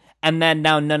 Right. And then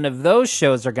now none of those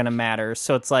shows are going to matter.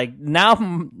 So it's like now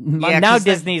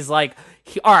Disney's like,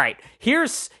 all right,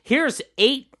 here's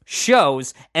 8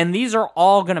 shows, and these are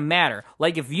all going to matter.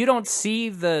 Like, if you don't see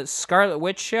the Scarlet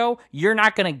Witch show, you're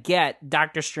not going to get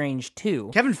Doctor Strange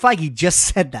 2. Kevin Feige just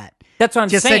said that. That's what I'm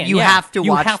just saying. Said you have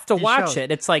to watch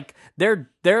it. It's like they're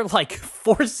like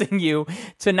forcing you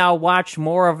to now watch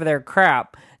more of their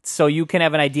crap so you can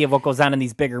have an idea of what goes on in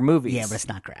these bigger movies. Yeah, but it's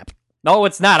not crap. No,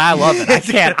 it's not. I love it.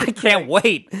 I can't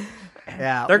wait.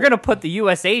 Yeah. They're going to put the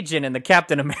U.S. agent in the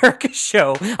Captain America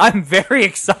show. I'm very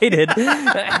excited.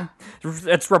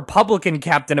 It's Republican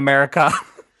Captain America.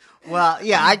 Well,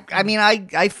 yeah, I mean,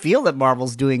 I feel that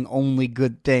Marvel's doing only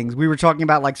good things. We were talking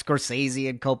about, like, Scorsese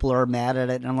and Coppola are mad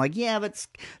at it, and I'm like, yeah, but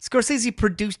Scorsese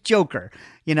produced Joker.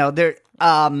 You know, they're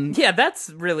yeah, that's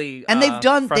really and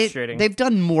frustrating. They've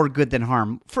done more good than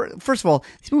harm. First of all,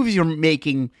 these movies are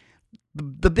making.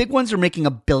 The big ones are making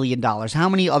 $1 billion. How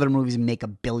many other movies make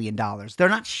 $1 billion? They're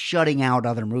not shutting out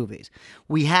other movies.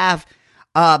 We have,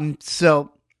 and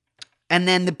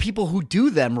then the people who do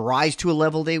them rise to a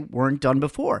level they weren't done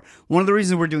before. One of the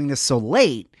reasons we're doing this so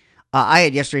late, I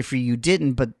had yesterday for you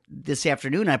didn't, but this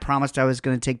afternoon I promised I was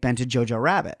going to take Ben to Jojo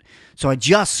Rabbit. So I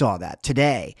just saw that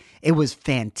today. It was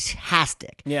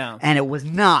fantastic. Yeah. And it was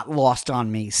not lost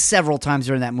on me. Several times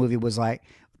during that movie was like,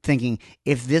 thinking,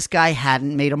 if this guy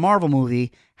hadn't made a Marvel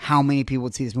movie, how many people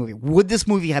would see this movie? Would this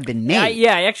movie have been made?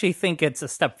 I actually think it's a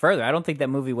step further. I don't think that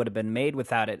movie would have been made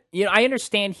without it. You know, I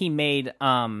understand he made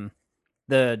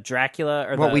the Dracula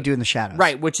or What We Do in the Shadows,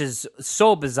 right? Which is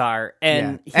so bizarre,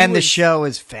 and the show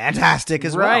is fantastic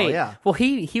as well. Yeah. Well,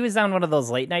 he was on one of those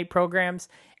late night programs,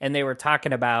 and they were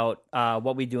talking about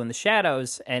What We Do in the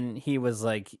Shadows, and he was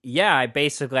like, "Yeah,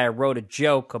 I wrote a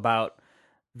joke about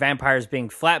vampires being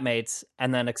flatmates,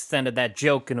 and then extended that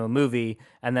joke into a movie,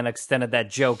 and then extended that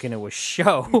joke into a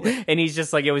show." And he's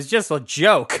just like, it was just a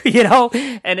joke, you know?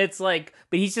 And it's like,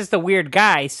 but he's just a weird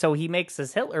guy, so he makes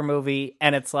this Hitler movie,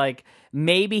 and it's like,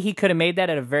 maybe he could have made that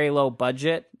at a very low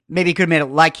budget. Maybe he could have made it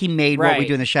like he made What We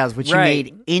Do in the Shadows, which he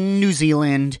made in New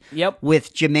Zealand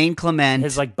with Jermaine Clement.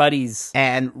 His, like, buddies.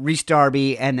 And Rhys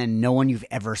Darby, and then no one you've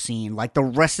ever seen. Like, the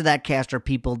rest of that cast are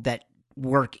people that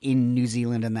work in New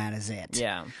Zealand, and that is it.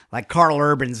 Yeah. Like, Carl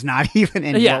Urban's not even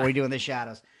in What We Do in the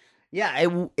Shadows.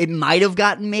 Yeah, it might have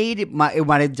gotten made. It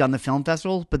might have done the film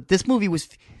festivals, but this movie was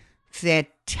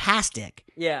fantastic.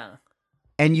 Yeah.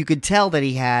 And you could tell that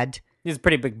he had a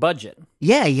pretty big budget.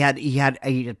 Yeah, he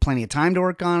had plenty of time to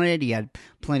work on it. He had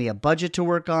plenty of budget to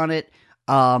work on it.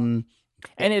 And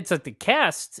it's like the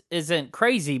cast isn't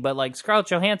crazy, but like Scarlett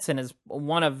Johansson is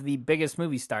one of the biggest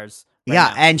movie stars.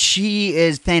 Now. And she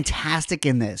is fantastic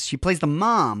in this. She plays the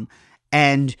mom,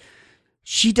 and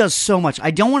she does so much.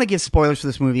 I don't want to give spoilers for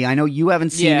this movie. I know you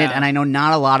haven't seen it, and I know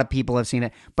not a lot of people have seen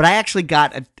it, but I actually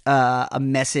got a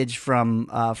message from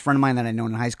a friend of mine that I know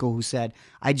in high school who said,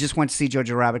 I just went to see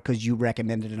Jojo Rabbit because you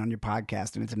recommended it on your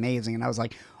podcast and it's amazing. And I was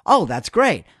like, oh, that's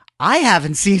great. I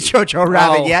haven't seen Jojo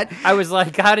Rabbit yet. I was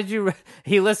like, how did you...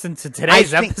 He listened to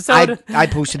today's episode? I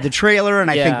posted the trailer, and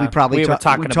I think we probably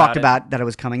talked about that it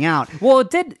was coming out. Well,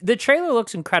 it did. The trailer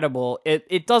looks incredible.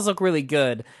 It does look really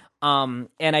good. And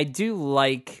I do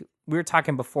like... We were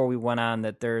talking before we went on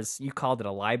that there's... You called it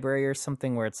a library or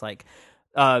something, where it's like...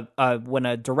 when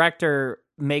a director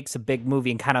makes a big movie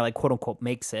and kind of like, quote-unquote,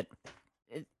 makes it,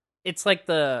 it's like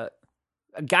a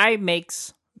guy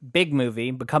makes... big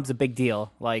movie, becomes a big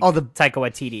deal, like Taika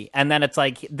Waititi, and then it's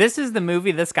like, this is the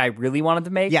movie this guy really wanted to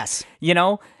make. Yes,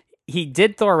 he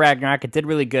did Thor Ragnarok, it did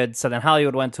really good, so then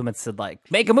Hollywood went to him and said,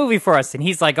 like, make a movie for us, and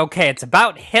he's like, okay, it's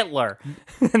about Hitler.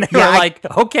 And they were like,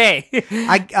 okay.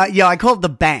 I call it The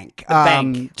Bank. The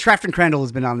Bank. Trafton Crandall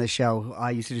has been on this show. I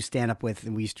used to do stand-up with,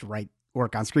 and we used to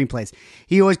work on screenplays.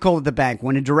 He always called it The Bank.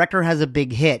 When a director has a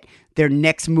big hit, their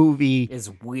next movie is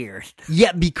weird.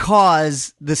 Yeah,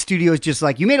 because the studio is just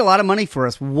like, you made a lot of money for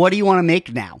us. What do you want to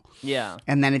make now? Yeah.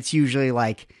 And then it's usually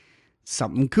like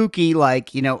something kooky,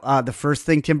 like, the first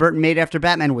thing Tim Burton made after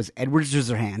Batman was Edward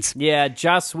Scissorhands. Yeah,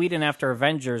 Joss Whedon after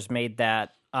Avengers made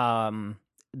that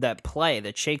play,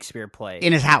 that Shakespeare play.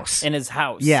 In his house.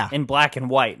 Yeah. In black and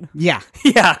white. Yeah.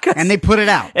 Yeah. And they put it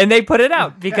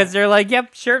out. Because they're like,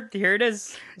 yep, sure, here it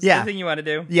is. It's the thing you want to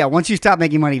do. Yeah, once you stop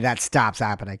making money, that stops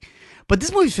happening. But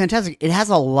this movie's fantastic. It has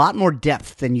a lot more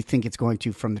depth than you think it's going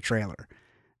to from the trailer.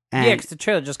 And because the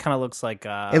trailer just kind of looks like...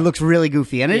 it looks really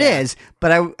goofy, and it is.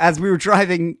 But as we were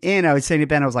driving in, I was saying to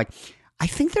Ben, I was like, I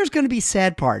think there's going to be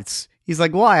sad parts. He's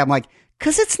like, why? I'm like,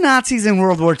 because it's Nazis in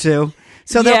World War II.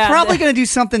 So they're probably going to do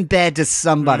something bad to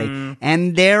somebody.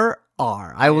 And there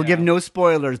are. I will give no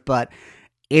spoilers, but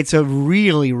it's a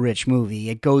really rich movie.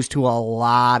 It goes to a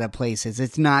lot of places.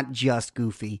 It's not just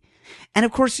goofy. And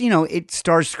of course, it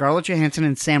stars Scarlett Johansson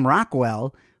and Sam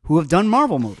Rockwell, who have done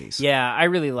Marvel movies. Yeah, I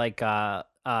really like Sam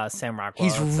Rockwell.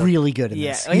 He's really good in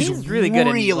this. Yeah, he's really good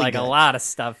in like a lot of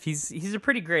stuff. He's a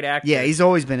pretty great actor. Yeah, he's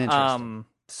always been interesting.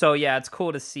 So yeah, it's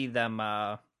cool to see them.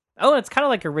 It's kind of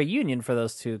like a reunion for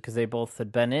those two because they both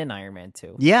had been in Iron Man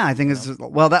 2. Yeah, I think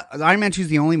that Iron Man 2 is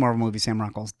the only Marvel movie Sam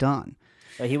Rockwell's done.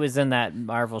 But he was in that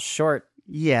Marvel short.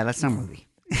 Yeah, that's not a movie.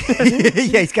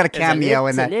 Yeah, he's got a cameo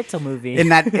in that little movie. in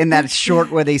that short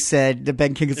where they said that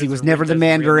Ben Kingsley was never the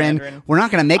Mandarin. We're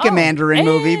not going to make a Mandarin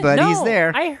movie, but he's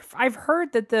there. I've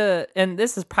heard that and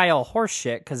this is probably all horse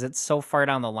shit because it's so far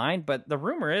down the line, but the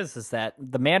rumor is that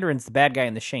the Mandarin's the bad guy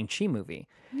in the Shang-Chi movie.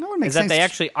 No, it makes is sense. that they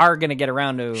actually are going to get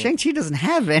around to... Shang-Chi doesn't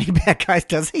have any bad guys,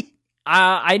 does he?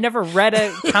 I never read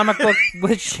a comic book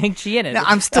with Shang-Chi in it. No,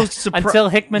 I'm still surprised. Until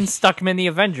Hickman stuck him in the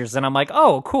Avengers, and I'm like,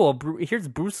 oh, cool, here's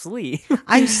Bruce Lee.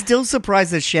 I'm still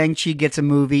surprised that Shang-Chi gets a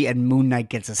movie and Moon Knight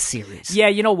gets a series. Yeah,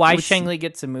 you know why Shang-Li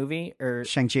gets a movie? Or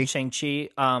Shang-Chi? Shang-Chi.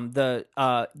 The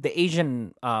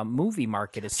Asian movie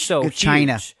market is so huge.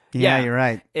 China. Yeah, you're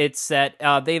right. It's that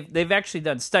they've actually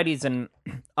done studies and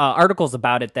articles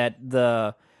about it that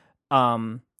the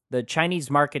Chinese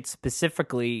market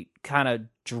specifically kind of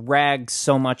drags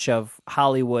so much of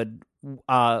Hollywood.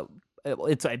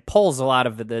 It pulls a lot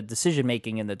of the decision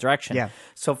making in the direction. Yeah.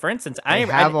 So, for instance, they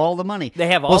have all the money. They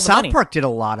have all the South money. South Park did a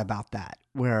lot about that,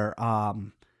 where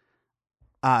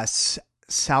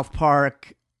South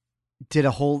Park did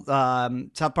a whole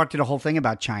thing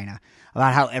about China,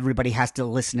 about how everybody has to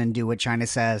listen and do what China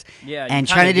says. Yeah, and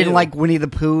China didn't like Winnie the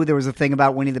Pooh. There was a thing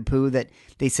about Winnie the Pooh that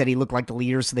they said he looked like the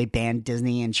leader, so they banned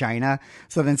Disney in China.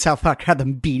 So then South Park had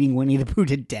them beating Winnie the Pooh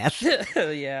to death.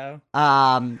 Yeah.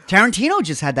 Tarantino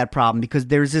just had that problem because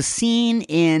there's a scene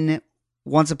in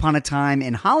Once Upon a Time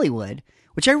in Hollywood,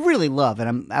 which I really love,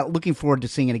 and I'm looking forward to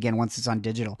seeing it again once it's on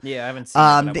digital. Yeah, I haven't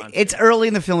seen it. It's early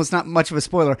in the film. It's not much of a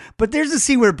spoiler, but there's a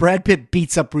scene where Brad Pitt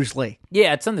beats up Bruce Lee.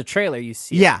 Yeah, it's in the trailer. You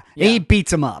see it. Yeah, he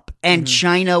beats him up. And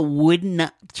China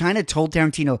told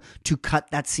Tarantino to cut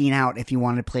that scene out if he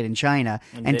wanted to play it in China.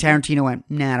 And Tarantino went,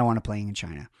 nah, I don't want to play it in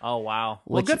China. Oh, wow.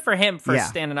 Well, good for him for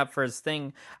standing up for his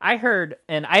thing. I heard,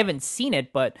 and I haven't seen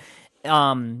it, but...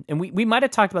 and we might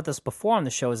have talked about this before on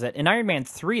the show, is that in Iron Man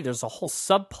 3 there's a whole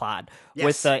subplot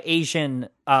with the Asian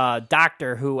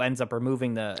doctor who ends up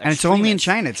removing the and it's only in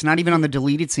China. It's not even on the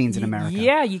deleted scenes in America.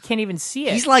 Yeah, you can't even see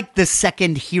it. He's like the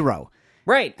second hero.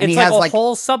 Right. And it's like a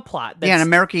whole subplot. Yeah, in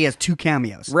America he has 2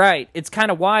 cameos. Right. It's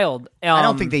kind of wild. I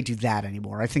don't think they do that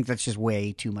anymore. I think that's just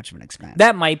way too much of an expense.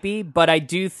 That might be, but I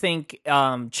do think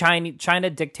China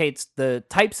dictates the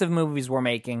types of movies we're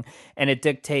making, and it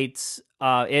dictates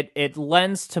it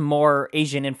lends to more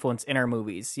Asian influence in our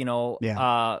movies.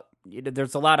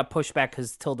 there's a lot of pushback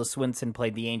because Tilda Swinton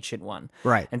played the ancient one,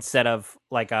 Right. instead of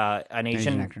like an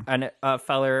Asian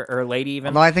feller or lady even.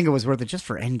 Although I think it was worth it just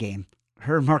for Endgame.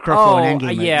 Her and Mark Ruffalo in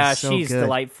Endgame. yeah, is so she's good.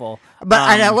 delightful. But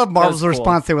and I love that was Marvel's cool.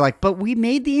 response. They were like, "But we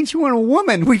made the ancient one a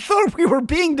woman. We thought we were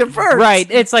being diverse." Right.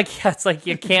 It's like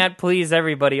you can't please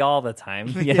everybody all the time,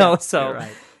 you know? So, you're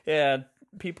right. yeah,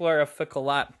 people are a fickle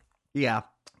lot. Yeah.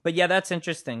 But yeah, that's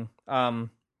interesting.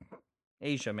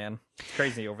 Asia, man. It's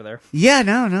crazy over there. Yeah,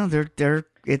 no, they're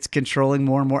it's controlling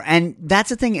more and more, and that's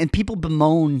the thing. And people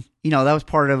bemoan, that was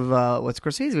part of what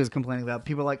Scorsese was complaining about.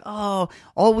 People are like, oh,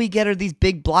 all we get are these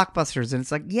big blockbusters, and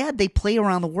it's like, yeah, they play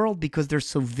around the world because they're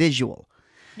so visual.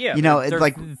 Yeah,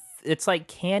 It's like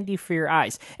candy for your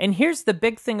eyes. And here's the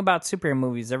big thing about superhero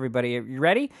movies. Everybody, are you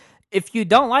ready? If you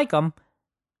don't like them,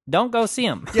 don't go see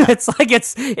them. Yeah. It's like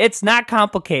it's not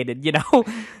complicated,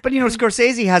 But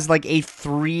Scorsese has like a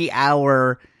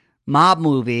 3-hour mob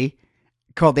movie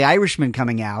called The Irishman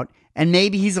coming out, and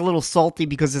maybe he's a little salty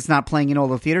because it's not playing in all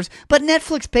the theaters, but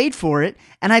Netflix paid for it,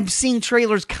 and I'm seeing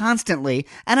trailers constantly,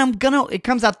 and it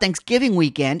comes out Thanksgiving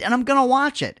weekend, and I'm gonna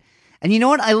watch it. And you know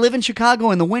what? I live in Chicago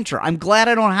in the winter. I'm glad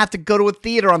I don't have to go to a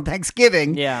theater on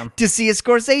Thanksgiving to see a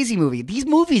Scorsese movie. These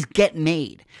movies get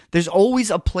made. There's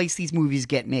always a place these movies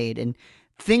get made, and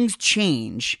things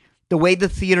change. The way the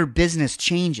theater business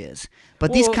changes.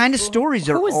 But these kind of stories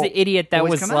are... Who was the idiot that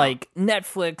always was come like,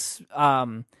 Netflix,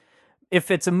 if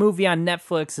it's a movie on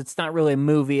Netflix, it's not really a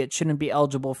movie. It shouldn't be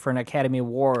eligible for an Academy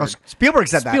Award. Oh, Spielberg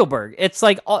said that. Spielberg. It's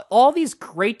like all these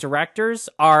great directors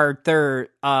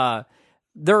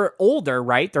they're older,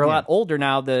 right? They're a lot older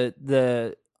now.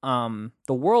 The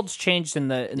world's changed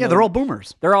they're all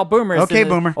boomers. They're all boomers. Okay,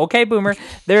 boomer. Okay, boomer.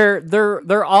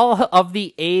 They're all of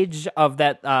the age of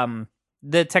that.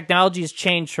 The technology has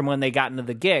changed from when they got into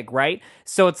the gig, right?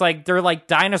 So it's like they're like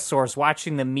dinosaurs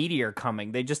watching the meteor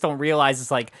coming. They just don't realize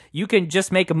it's like you can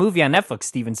just make a movie on Netflix,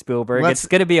 Steven Spielberg. It's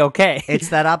gonna be okay. It's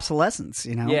that obsolescence,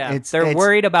 Yeah, they're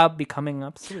worried about becoming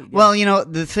obsolete. Yeah. Well,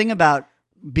 the thing about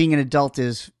being an adult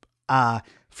is,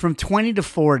 from 20 to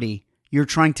 40, you're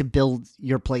trying to build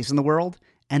your place in the world,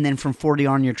 and then from 40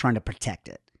 on, you're trying to protect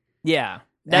it. Yeah,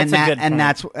 that's a good point.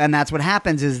 And that's what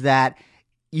happens is that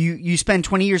you spend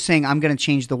 20 years saying, I'm going to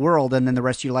change the world, and then the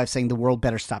rest of your life saying the world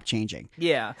better stop changing.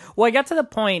 Yeah. Well, I got to the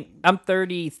point, I'm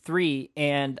 33,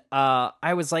 and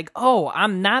I was like, oh,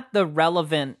 I'm not the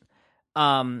relevant,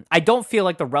 I don't feel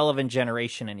like the relevant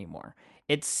generation anymore.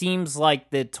 It seems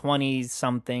like the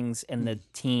 20-somethings and the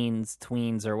teens,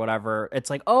 tweens, or whatever, it's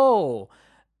like, oh,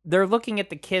 they're looking at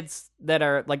the kids that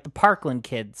are like the Parkland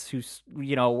kids who,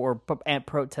 were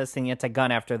protesting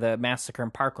anti-gun after the massacre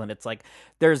in Parkland. It's like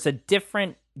there's a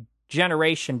different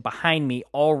generation behind me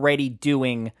already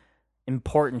doing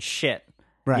important shit.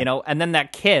 Right. And then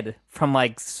that kid from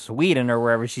like Sweden or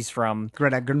wherever she's from,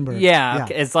 Greta Thunberg. yeah,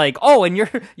 it's like, oh, and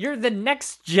you're the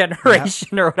next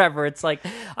generation or whatever. It's like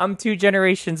I'm 2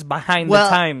 generations behind the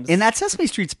times. In that Sesame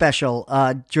Street special,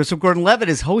 Joseph Gordon-Levitt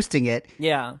is hosting it.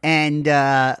 Yeah, and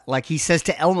like he says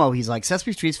to Elmo, he's like,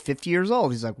 Sesame Street's 50 years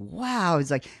old. He's like, wow.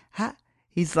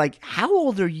 He's like, how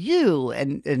old are you?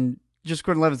 And Joseph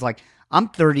Gordon-Levitt's like, I'm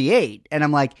 38, and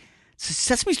I'm like,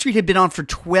 Sesame Street had been on for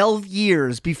 12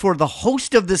 years before the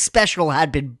host of the special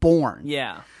had been born.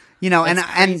 Yeah. And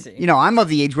I'm of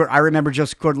the age where I remember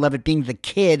Joseph Gordon-Levitt being the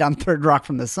kid on Third Rock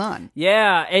from the Sun.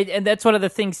 Yeah, and that's one of the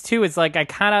things too. Is like I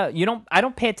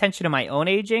don't pay attention to my own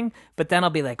aging, but then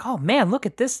I'll be like, oh man, look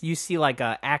at this. You see like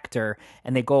a actor,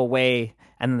 and they go away,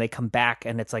 and then they come back,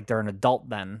 and it's like they're an adult.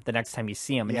 Then the next time you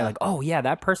see them, and you're like, oh yeah,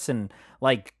 that person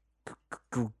like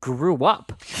grew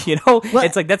up.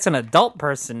 It's like that's an adult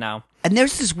person now. And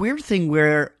there's this weird thing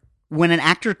where when an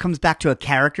actor comes back to a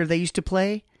character they used to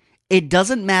play, it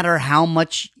doesn't matter how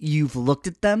much you've looked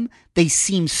at them, they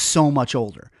seem so much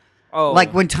older. Oh.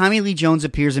 Like when Tommy Lee Jones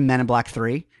appears in Men in Black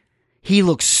 3, he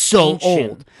looks so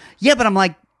old. Yeah, but I'm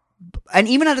like, and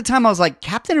even at the time I was like,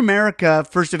 Captain America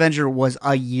First Avenger was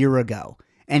a year ago,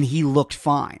 and he looked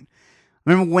fine.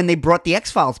 Remember when they brought the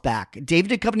X-Files back?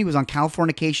 David Duchovny was on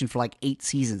Californication for like 8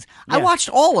 seasons. Yeah. I watched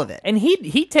all of it. And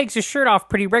he takes his shirt off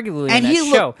pretty regularly in that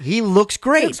show. He looks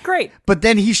great. He looks great. But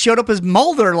then he showed up as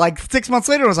Mulder like 6 months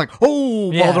later. I was like,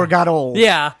 oh, yeah. Mulder got old.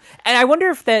 Yeah. And I wonder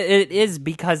if that it is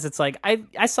because it's like,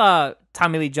 I saw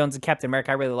Tommy Lee Jones in Captain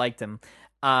America. I really liked him.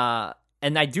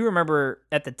 And I do remember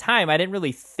at the time, I didn't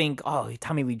really think, oh,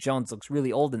 Tommy Lee Jones looks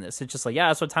really old in this. It's just like, yeah,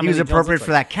 that's what Tommy Lee Jones looks like. He was appropriate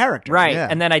for that character. Right. Yeah.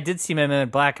 And then I did see him in Men in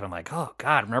Black, and I'm like, oh,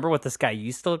 God, remember what this guy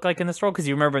used to look like in this role? Because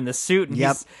you remember in the suit,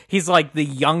 and he's like the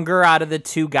younger out of the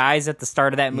 2 guys at the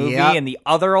start of that movie, and the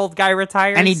other old guy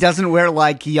retires. And he doesn't wear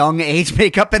like young age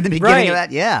makeup in the beginning of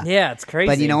that. Yeah. Yeah, it's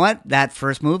crazy. But you know what? That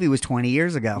first movie was 20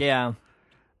 years ago. Yeah.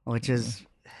 which is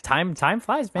Time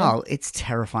flies, man. oh, it's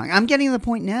terrifying. I'm getting to the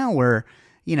point now where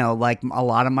like a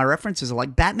lot of my references are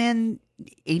like Batman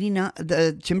 89,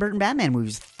 the Tim Burton Batman movie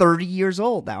is 30 years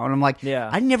old now, and I'm like, Yeah.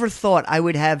 I never thought I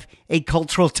would have a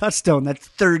cultural touchstone that's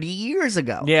 30 years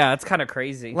ago. Yeah, it's kind of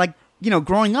crazy. Like,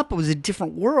 growing up, it was a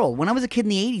different world. When I was a kid in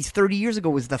the 80s, 30 years ago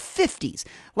was the 50s.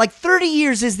 Like, 30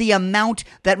 years is the amount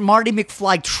that Marty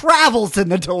McFly travels in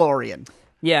the DeLorean.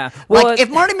 yeah. Well, Like, if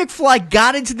Marty McFly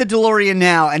got into the DeLorean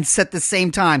now and set the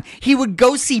same time, he would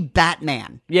go see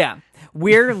Batman. yeah,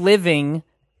 we're living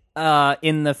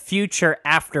in the future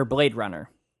after Blade Runner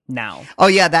now. Oh,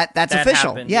 yeah, that's That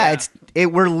official. happened, yeah, yeah.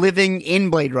 we're living in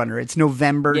Blade Runner. It's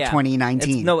November Yeah.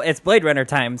 2019. It's Blade Runner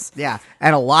times. Yeah,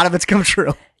 and a lot of it's come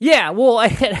true. Yeah, well, I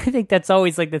think that's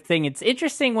always like the thing. It's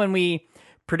interesting when we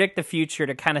predict the future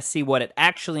to kind of see what it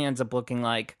actually ends up looking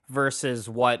like versus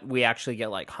what we actually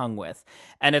get like hung with.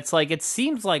 And it's like, it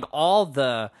seems like all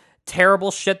the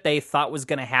terrible shit they thought was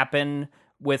going to happen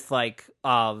with like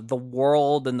the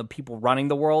world and the people running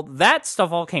the world, that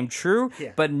stuff all came true,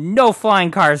 but no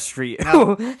flying cars street.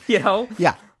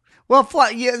 Yeah. Well,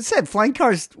 flying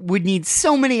cars would need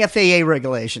so many FAA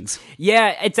regulations.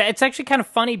 Yeah, it's actually kind of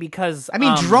funny because I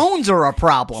mean, drones are a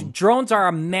problem. drones are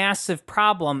a massive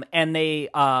problem, and they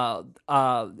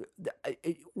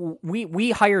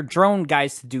we hire drone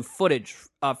guys to do footage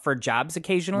for jobs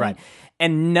occasionally, Right.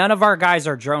 and none of our guys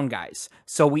are drone guys.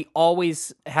 So we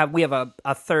always have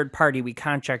a third party we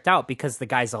contract out because the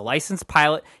guy's a licensed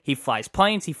pilot. He flies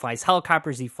planes, he flies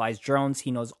helicopters, he flies drones.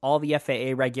 He knows all the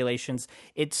FAA regulations.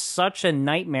 It's such a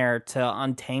nightmare to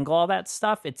untangle all that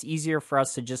stuff. It's easier for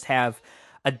us to just have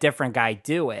a different guy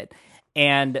do it.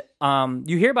 And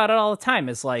you hear about it all the time.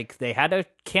 It's like they had to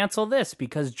cancel this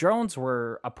because drones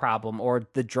were a problem, or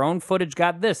the drone footage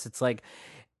got this. It's like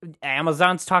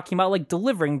Amazon's talking about like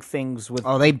delivering things with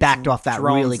Oh, they backed off that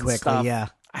drones really and quickly. stuff. Yeah.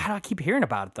 How do I keep hearing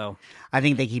about it though? I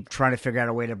think they keep trying to figure out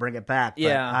a way to bring it back. But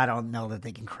Yeah. I don't know that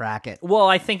they can crack it. Well,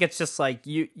 I think it's just like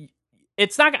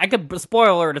it's not. I could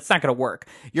spoiler alert. It's not going to work.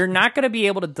 You're not going to be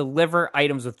able to deliver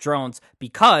items with drones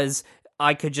because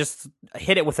I could just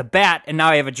hit it with a bat, and now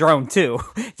I have a drone too.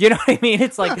 You know what I mean?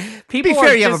 It's like people. Be fair,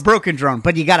 are you have a just- broken drone,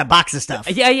 but you got a box of stuff.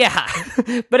 Yeah.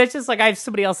 But it's just like I have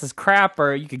somebody else's crap,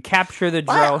 or you could capture the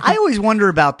drone. I always wonder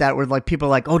about that, where like people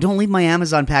are like, "Oh, don't leave my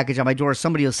Amazon package on my door;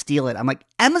 somebody will steal it." I'm like,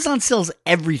 Amazon sells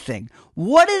everything.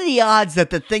 What are the odds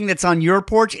that the thing that's on your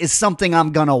porch is something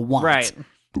I'm gonna want? Right.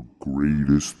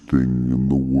 Greatest thing in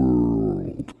the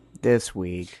world. This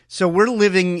week. So we're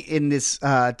living in this.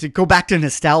 To go back to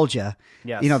nostalgia.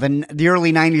 Yes. The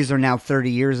early '90s are now 30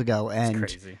 years ago, and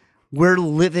Crazy. we're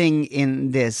living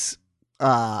in this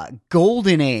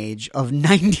golden age of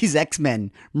 90s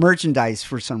X-Men merchandise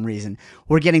for some reason.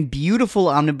 We're getting beautiful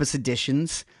omnibus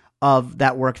editions of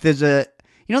that work. There's a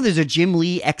Jim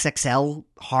Lee XXL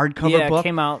hardcover book. It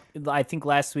came out I think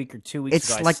last week or 2 weeks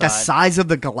ago. It's I like saw the it. size of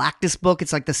the Galactus book.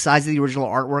 It's like the size of the original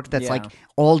artwork. That's Yeah. like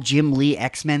all Jim Lee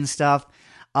X-Men stuff.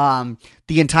 The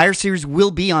entire series will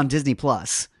be on Disney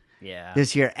Plus Yeah.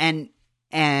 this year,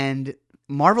 and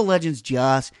Marvel Legends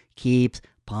just keeps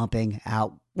pumping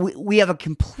out. We have a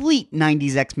complete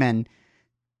 90s X-Men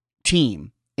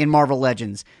team in Marvel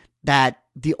Legends that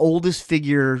the oldest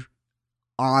figure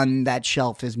on that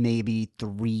shelf is maybe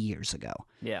 3 years ago.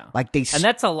 Yeah. Like And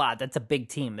that's a lot. That's a big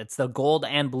team. It's the gold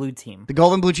and blue team. the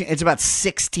Gold and Blue team, it's about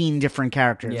 16 different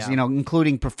characters, Yeah.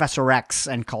 including Professor X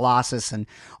and Colossus and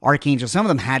Archangel. Some of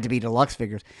them had to be deluxe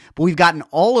figures, but we've gotten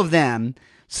all of them.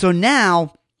 So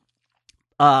now,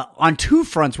 on two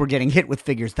fronts, we're getting hit with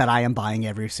figures that I am buying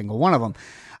every single one of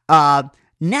them.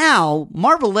 Now,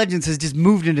 Marvel Legends has just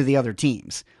moved into the other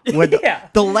teams. Where Yeah.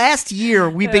 the last year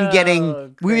we've been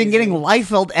getting crazy.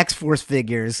 Liefeld X-Force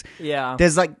figures. Yeah.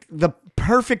 There's like the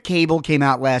perfect Cable came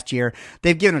out last year.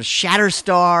 They've given us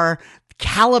Shatterstar.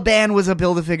 Caliban was a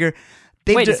Build-A-Figure.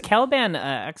 Wait, is Caliban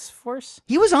X-Force?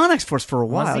 He was on X-Force for a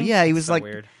Was while. he? Yeah, he That's was so like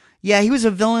weird. Yeah, he was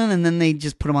a villain, and then they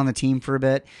just put him on the team for a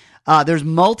bit. There's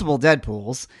multiple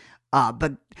Deadpools,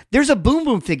 but there's a Boom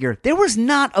Boom figure. There was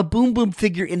not a Boom Boom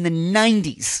figure in the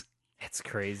 90s. It's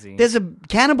crazy. There's a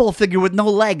Cannonball figure with no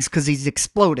legs because he's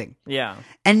exploding. Yeah.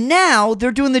 And now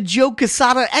they're doing the Joe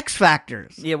Quesada X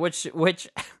Factors. Yeah, which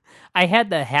I had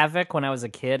the Havoc when I was a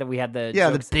kid. We had the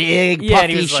Yeah, jokes- the big yeah, and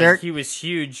puffy he was shirt. Like, he was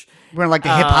huge, Wearing like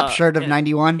the hip hop shirt of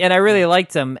 91. and I really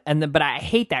liked him. But I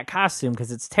hate that costume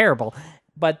because it's terrible.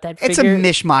 But that It's a figure,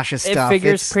 mishmash of stuff. It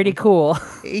figure's It's- pretty cool.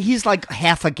 He's like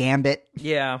half a Gambit.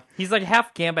 Yeah, he's like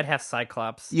half Gambit, half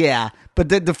Cyclops. Yeah, but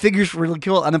the figure's really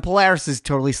cool, and the Polaris is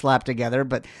totally slapped together,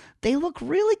 but they look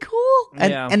really cool.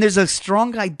 And Yeah. and there's a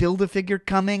Strong Guy Build-A-Figure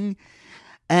coming,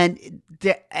 and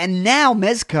now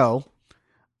Mezco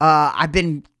I've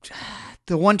been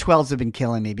the 112s have been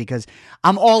killing me because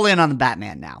I'm all in on the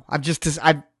Batman now.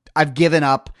 I've given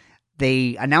up.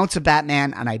 They announce a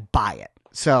Batman and I buy it.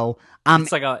 So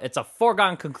It's a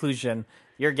foregone conclusion.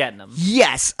 You're getting them.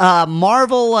 Yes.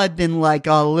 Marvel, I've been like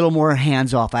a little more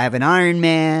hands off. I have an Iron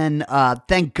Man.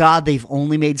 Thank God they've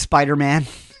only made Spider-Man.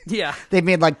 Yeah. They've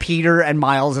made like Peter and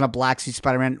Miles and a black suit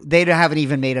Spider-Man. They haven't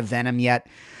even made a Venom yet.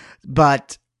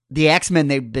 But the X-Men,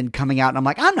 they've been coming out and I'm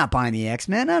like, I'm not buying the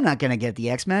X-Men. I'm not going to get the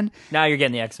X-Men. Now you're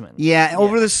getting the X-Men. Yeah.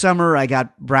 Over the summer, I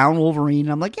got Brown Wolverine.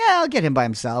 I'm like, yeah, I'll get him by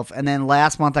himself. And then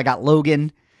last month I got Logan.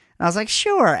 And I was like,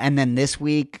 sure. And then this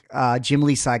week, Jim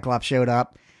Lee Cyclops showed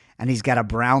up. And he's got a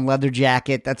brown leather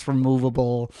jacket that's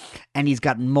removable. And he's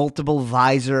got multiple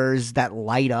visors that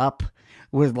light up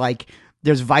with like,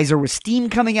 there's visor with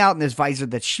steam coming out, and there's visor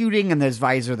that's shooting, and there's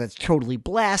visor that's totally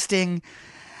blasting.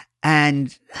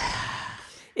 And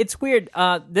it's weird.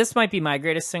 This might be my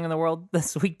greatest thing in the world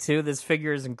this week too. This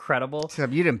figure is incredible.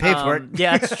 except you didn't pay for it.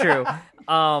 Yeah, it's true.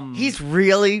 He's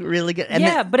really, really good. And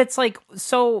yeah, but it's like,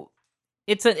 so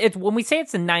it's when we say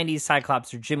it's the 90s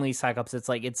Cyclops or Jim Lee Cyclops, it's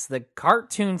like it's the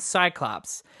cartoon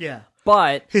Cyclops. yeah.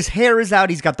 But His hair is out.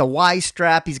 He's got the Y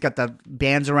strap. He's got the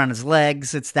bands around his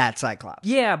legs. It's that Cyclops.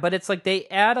 yeah, but it's like they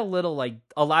add a little, like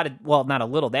a lot of, well, not a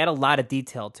little, they add a lot of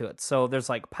detail to it. So there's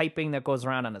like piping that goes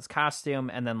around on his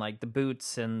costume, and then like the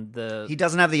boots and the He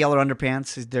doesn't have the yellow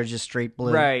underpants. They're just straight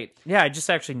blue. right. Yeah, I just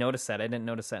actually noticed that. I didn't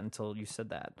notice that until you said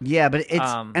that. Yeah, but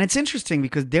it's interesting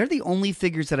because they're the only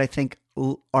figures that I think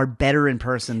are better in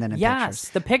person than in pictures.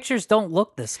 The pictures don't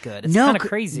look this good. It's No, kind of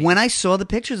crazy. When I saw the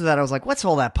pictures of that, I was like, what's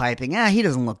all that piping? He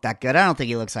doesn't look that good. I don't think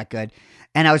he looks that good.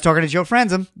 And I was talking to Joe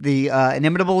Franzem, the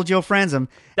inimitable Joe Franzem.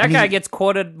 That and guy gets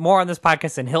quoted more on this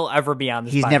podcast than he'll ever be on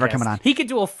this podcast. He's never coming on. He could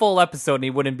do a full episode and he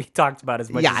wouldn't be talked about as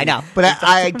much. Yeah, as I know. But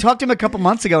I talked to him a couple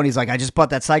months ago, and he's like, I just bought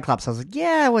that Cyclops. I was like,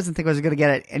 yeah, I wasn't thinking I was going to get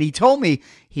it. And he told me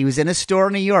he was in a store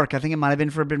in New York. I think it might have been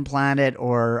Forbidden Planet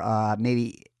or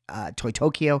maybe Toy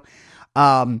Tokyo.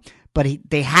 But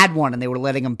they had one, and they were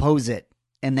letting him pose it.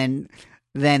 And then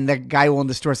the guy who owned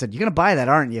the store said, you're going to buy that,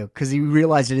 aren't you? Because he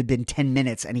realized it had been 10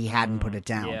 minutes, and he hadn't put it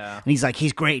down. Yeah. And he's like,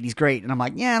 he's great. And I'm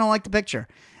like, yeah, I don't like the picture.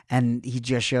 And he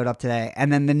just showed up today.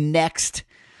 And then the next...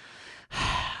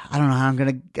 I don't know how I'm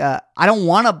going to... I don't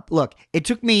want to... Look, it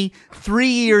took me 3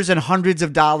 years and hundreds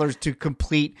of dollars to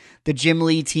complete the Jim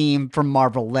Lee team from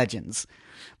Marvel Legends.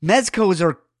 Mezco's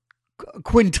are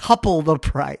quintuple the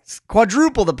price.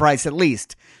 Quadruple the price, at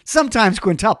least. Sometimes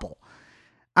quintuple.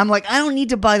 I'm like, I don't need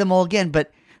to buy them all again,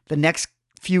 but the next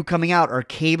few coming out are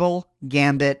Cable,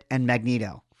 Gambit, and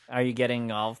Magneto. Are you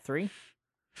getting all three?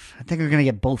 I think we're going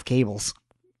to get both Cables.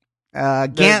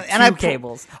 Two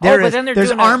Cables. There's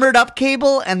doing armored up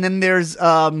Cable, and then there's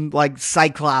like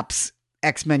Cyclops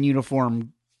X-Men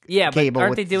uniform. Yeah, but Cable aren't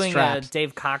with they doing a straps.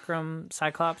 Dave Cockrum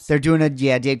Cyclops? They're doing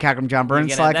Dave Cockrum, John Byrne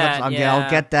getting Cyclops. that, I'll yeah.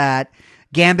 get that.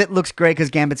 Gambit looks great because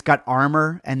Gambit's got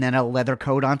armor and then a leather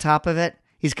coat on top of it.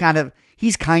 He's kind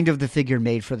of the figure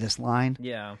made for this line.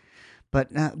 Yeah. But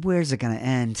where's it going to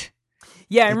end?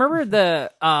 Yeah, I remember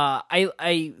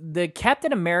the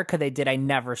Captain America they did. I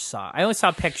never saw. I only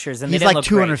saw pictures, and He's they didn't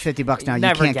like look $250 now.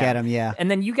 Never You can't get him. Yeah,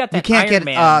 And then you got that you can't Iron get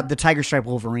Man, the Tiger Stripe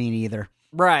Wolverine either.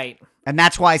 right? And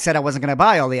that's why I said I wasn't going to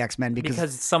buy all the X-Men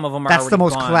because some of them are that's the already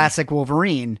most gone. classic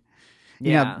Wolverine.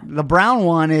 You Yeah. know, the brown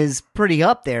one is pretty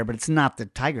up there, but it's not the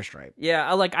Tiger Stripe.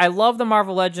 Yeah, I love the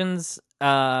Marvel Legends.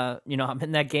 I'm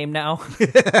in that game now.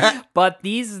 But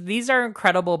these are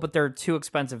incredible, but they're too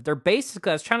expensive. They're basically,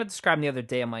 I was trying to describe them the other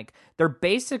day. I'm like, they're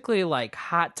basically like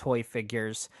Hot Toy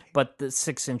figures, but the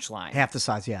 6-inch line. Half the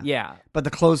size, yeah. Yeah. But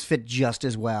the clothes fit just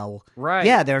as well. Right.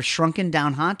 Yeah, they're shrunken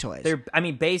down Hot Toys.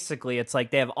 Basically, it's like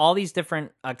they have all these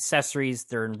different accessories.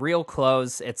 They're in real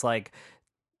clothes. It's like,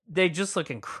 they just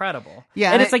look incredible.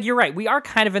 Yeah, and it's like, you're right. We are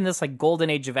kind of in this like golden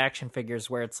age of action figures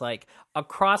where it's like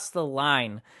across the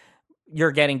line,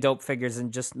 you're getting dope figures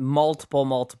in just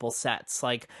multiple sets.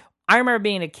 Like, I remember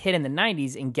being a kid in the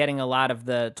 90s and getting a lot of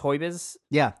the Toy Biz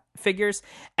Yeah. figures.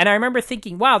 And I remember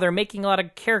thinking, wow, they're making a lot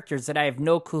of characters that I have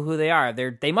no clue who they are.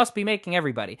 They must be making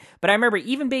everybody. But I remember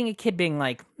even being a kid being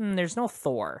like, there's no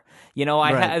Thor. You know,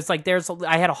 I Right. was like,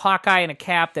 I had a Hawkeye and a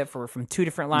Cap that were from two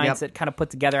different lines Yep. that kind of put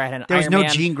together. I had an There was Iron no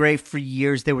Man. Jean Grey for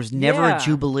years. There was never Yeah. a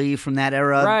Jubilee from that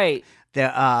era. Right.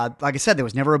 Like I said, there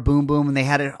was never a Boom Boom, and they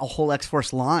had a whole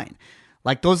X-Force line.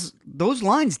 Like those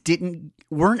lines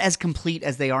weren't as complete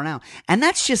as they are now, and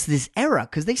that's just this era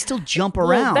because they still jump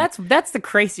around. Well, that's the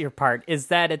crazier part is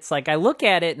that it's like I look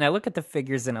at it and I look at the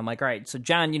figures and I'm like, all right, so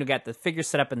John, got the figures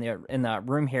set up in the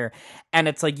room here, and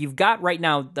it's like you've got right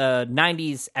now the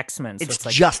 '90s X-Men. So it's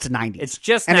like, just 90s. It's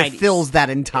just and 90s. it fills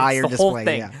that entire It's the display. whole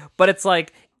thing. Yeah. But it's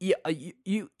like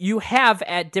you have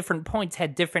at different points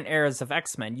had different eras of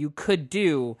X-Men. You could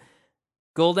do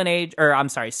Golden Age, or I'm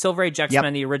sorry, Silver Age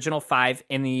X-Men, the original 5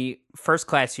 in the first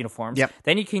class uniforms. Yep.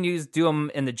 Then you can do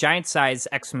them in the giant size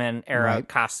X-Men era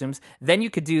costumes. Then you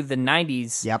could do the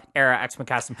 90s era X-Men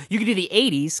costume. You could do the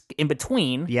 80s in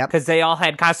between. Because they all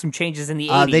had costume changes in the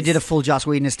 80s. They did a full Joss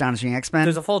Whedon Astonishing X-Men.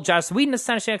 There's a full Joss Whedon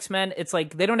Astonishing X-Men. It's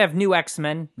like they don't have new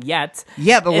X-Men yet.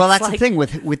 Yeah, but that's the thing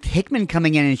with Hickman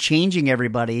coming in and changing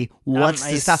everybody. What's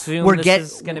the stuff?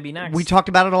 This is going to be next. We talked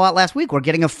about it a lot last week. We're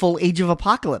getting a full Age of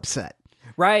Apocalypse set.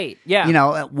 Right, yeah. You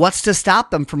know, what's to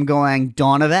stop them from going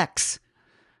Dawn of X?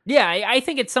 Yeah, I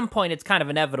think at some point it's kind of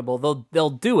inevitable. They'll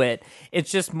do it.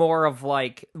 It's just more of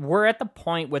like we're at the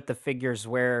point with the figures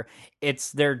where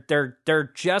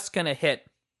they're just gonna hit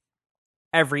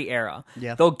every era.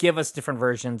 Yeah. They'll give us different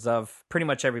versions of pretty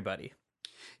much everybody.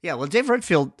 Yeah, well, Dave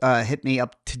Redfield hit me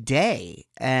up today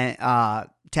and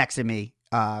texted me.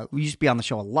 We used to be on the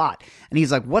show a lot. And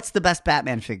he's like, what's the best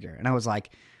Batman figure? And I was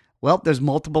like, well, there's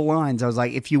multiple lines. I was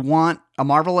like, if you want a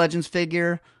Marvel Legends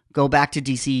figure, go back to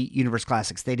DC Universe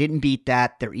Classics. They didn't beat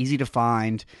that. They're easy to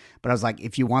find. But I was like,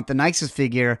 if you want the nicest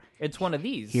figure, it's one of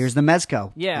these. Here's the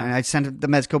Mezco. Yeah. And I sent him the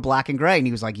Mezco black and gray, and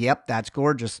he was like, yep, that's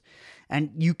gorgeous.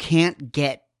 And you can't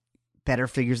get better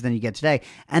figures than you get today.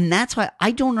 And that's why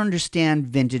I don't understand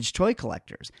vintage toy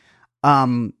collectors.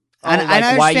 And I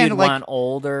understand why you'd like, want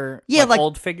older,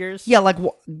 old figures. Yeah, like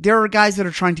there are guys that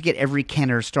are trying to get every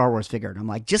Kenner Star Wars figure, and I'm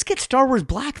like, just get Star Wars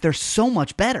Black. They're so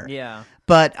much better. Yeah,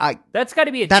 but that's got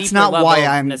to be that's deeper not level why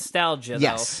of I'm nostalgia.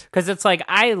 Yes, though, because it's like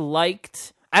I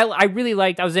really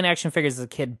liked. I was in action figures as a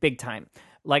kid, big time.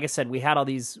 Like I said, we had all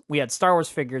these. We had Star Wars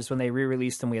figures when they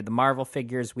re-released them. We had the Marvel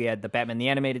figures. We had the Batman the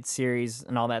Animated Series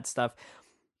and all that stuff.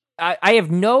 I have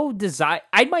no desire.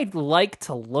 I might like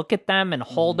to look at them and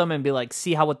hold them and be like,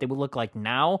 see what they would look like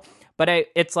now. But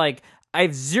it's like I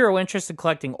have zero interest in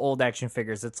collecting old action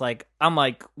figures. It's like I'm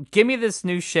like, give me this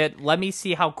new shit. Let me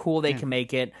see how cool they can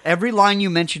make it. Every line you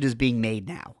mentioned is being made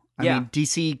now. I mean,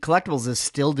 DC Collectibles is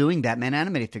still doing Batman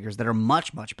animated figures that are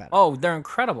much, much better. Oh, they're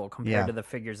incredible compared to the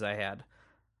figures I had.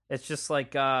 It's just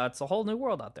like it's a whole new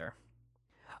world out there.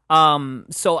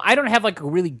 So I don't have like a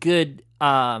really good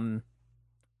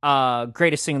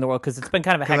greatest thing in the world because it's been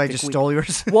kind of a hectic I just stole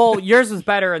yours. Well, yours was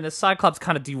better, and the Cyclops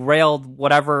kind of derailed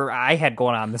whatever I had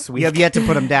going on this week. You have yet to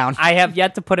put him down. I have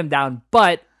yet to put him down,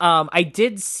 but I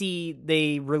did see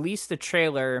they released a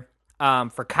trailer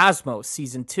for Cosmos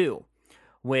Season 2,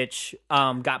 which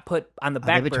got put on the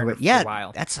back burner for a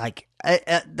while. That's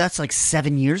like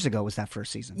 7 years ago was that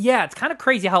first season. Yeah, it's kind of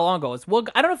crazy how long ago it was. Well,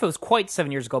 I don't know if it was quite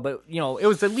 7 years ago, but it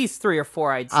was at least 3 or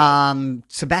 4, I'd say.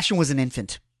 Sebastian was an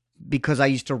infant. Because I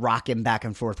used to rock him back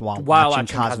and forth while watching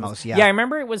Cosmos. Yeah, I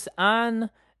remember it was on,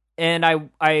 and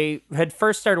I had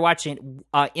first started watching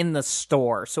it in the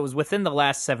store, so it was within the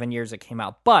last 7 years it came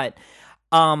out. But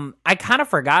I kind of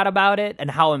forgot about it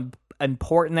and how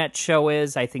important that show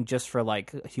is. I think just for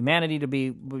like humanity to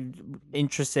be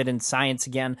interested in science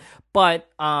again. But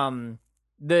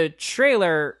the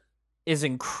trailer is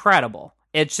incredible.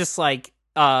 It's just like.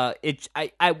 It's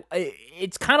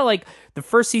kind of like the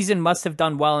first season must have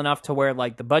done well enough to where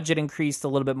like the budget increased a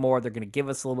little bit more. They're going to give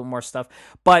us a little bit more stuff.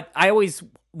 But I always,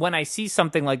 when I see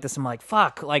something like this, I'm like,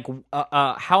 fuck, like,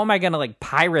 how am I going to like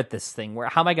pirate this thing?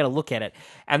 How am I going to look at it?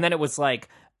 And then it was like,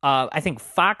 I think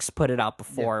Fox put it out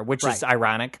before, which is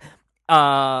ironic.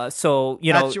 So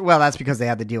that's because they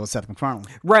had the deal with Seth MacFarlane,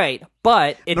 right?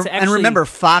 But it's and remember,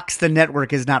 Fox the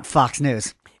network is not Fox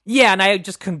News. Yeah, and I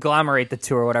just conglomerate the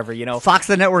two or whatever, Fox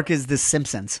the network is The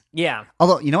Simpsons. Yeah.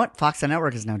 Although, you know what? Fox the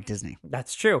network is now Disney.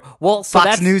 That's true. Well, so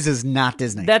Fox News is not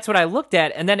Disney. That's what I looked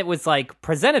at, and then it was like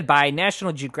presented by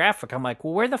National Geographic. I'm like,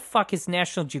 well, where the fuck is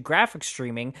National Geographic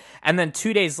streaming? And then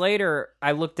 2 days later,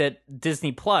 I looked at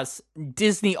Disney Plus.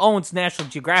 Disney owns National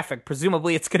Geographic.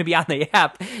 Presumably, it's going to be on the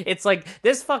app. It's like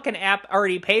this fucking app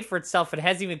already paid for itself. It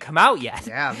hasn't even come out yet.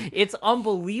 Yeah. It's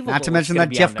unbelievable. Not to mention that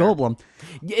Jeff Goldblum.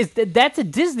 That's a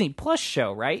Disney Plus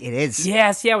show, right? It is.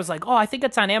 Yes, yeah. I was like, oh, I think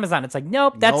it's on Amazon. It's like,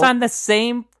 nope, that's on the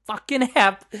same fucking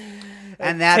app.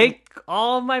 And that take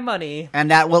all my money.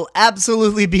 And that will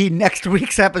absolutely be next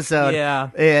week's episode.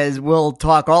 Yeah. We'll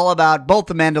talk all about both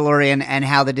The Mandalorian and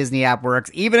how the Disney app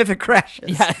works, even if it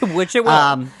crashes. Yeah, which it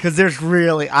will. Because there's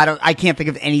really, I can't think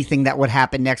of anything that would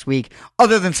happen next week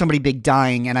other than somebody big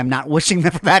dying, and I'm not wishing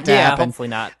for that to happen. Hopefully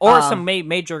not. Or some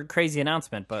major crazy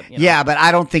announcement, but Yeah, but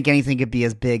I don't think anything could be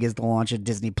as big as the launch of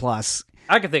Disney Plus.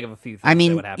 I could think of a few things I that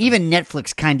mean, would happen. even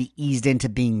Netflix kind of eased into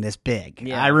being this big.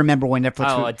 Yeah. I remember when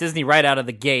Netflix. Oh, Disney right out of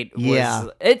the gate was, Yeah.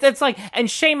 it's like,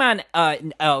 and shame on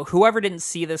whoever didn't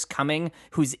see this coming,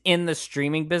 who's in the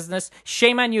streaming business,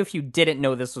 shame on you if you didn't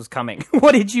know this was coming.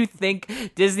 What did you think?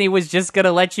 Disney was just going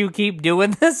to let you keep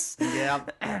doing this?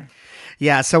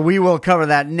 Yeah, so we will cover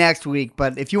that next week.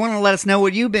 But if you want to let us know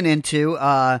what you've been into,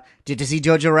 did you see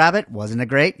Jojo Rabbit? Wasn't it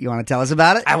great? You want to tell us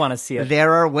about it? I want to see it.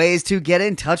 There are ways to get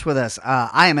in touch with us.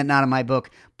 I am at Not in My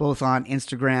Book, both on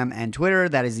Instagram and Twitter.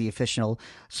 That is the official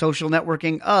social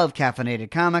networking of Caffeinated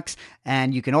Comics.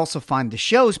 And you can also find the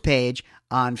show's page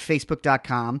on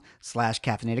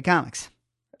Facebook.com/Caffeinated Comics.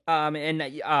 And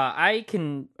I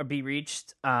can be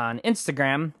reached on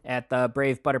Instagram at the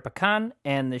Brave Butter Pecan,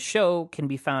 and the show can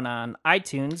be found on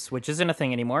iTunes, which isn't a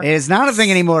thing anymore. It is not a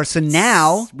thing anymore. So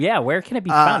now Yeah, where can it be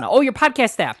found? Oh, your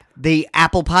podcast app. the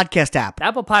Apple Podcast app.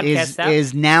 Apple Podcast app.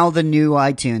 is now the new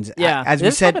iTunes. Yeah, As we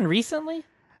this said, happened recently.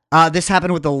 this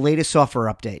happened with the latest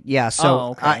software update. Yeah, so Oh,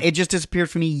 okay. it just disappeared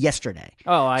for me yesterday.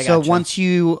 Oh, I So gotcha. once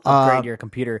you Upgrade your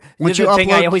computer. once The you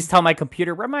thing I upload- always tell my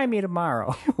computer, remind me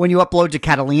tomorrow. when you upload to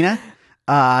Catalina,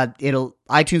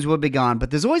 iTunes will be gone.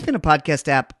 But there's always been a podcast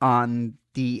app on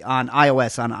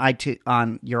iOS on iTunes,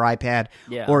 on your iPad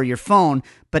Yeah. or your phone.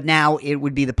 But now it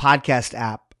would be the podcast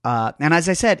app. And as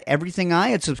I said, everything I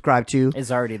had subscribed to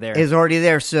Is already there. is already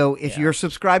there. So if you're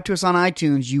subscribed to us on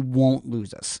iTunes, you won't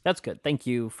lose us. That's good. Thank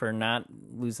you for not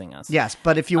losing us. Yes,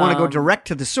 but if you want to go direct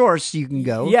to the source, you can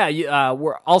go. Yeah,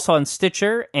 we're also on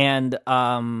Stitcher and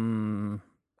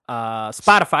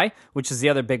Spotify, which is the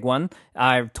other big one.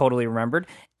 I totally remembered.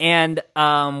 And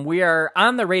we are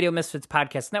on the Radio Misfits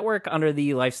Podcast Network under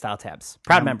the Lifestyle tabs.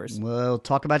 Proud members. We'll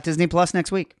talk about Disney Plus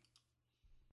next week.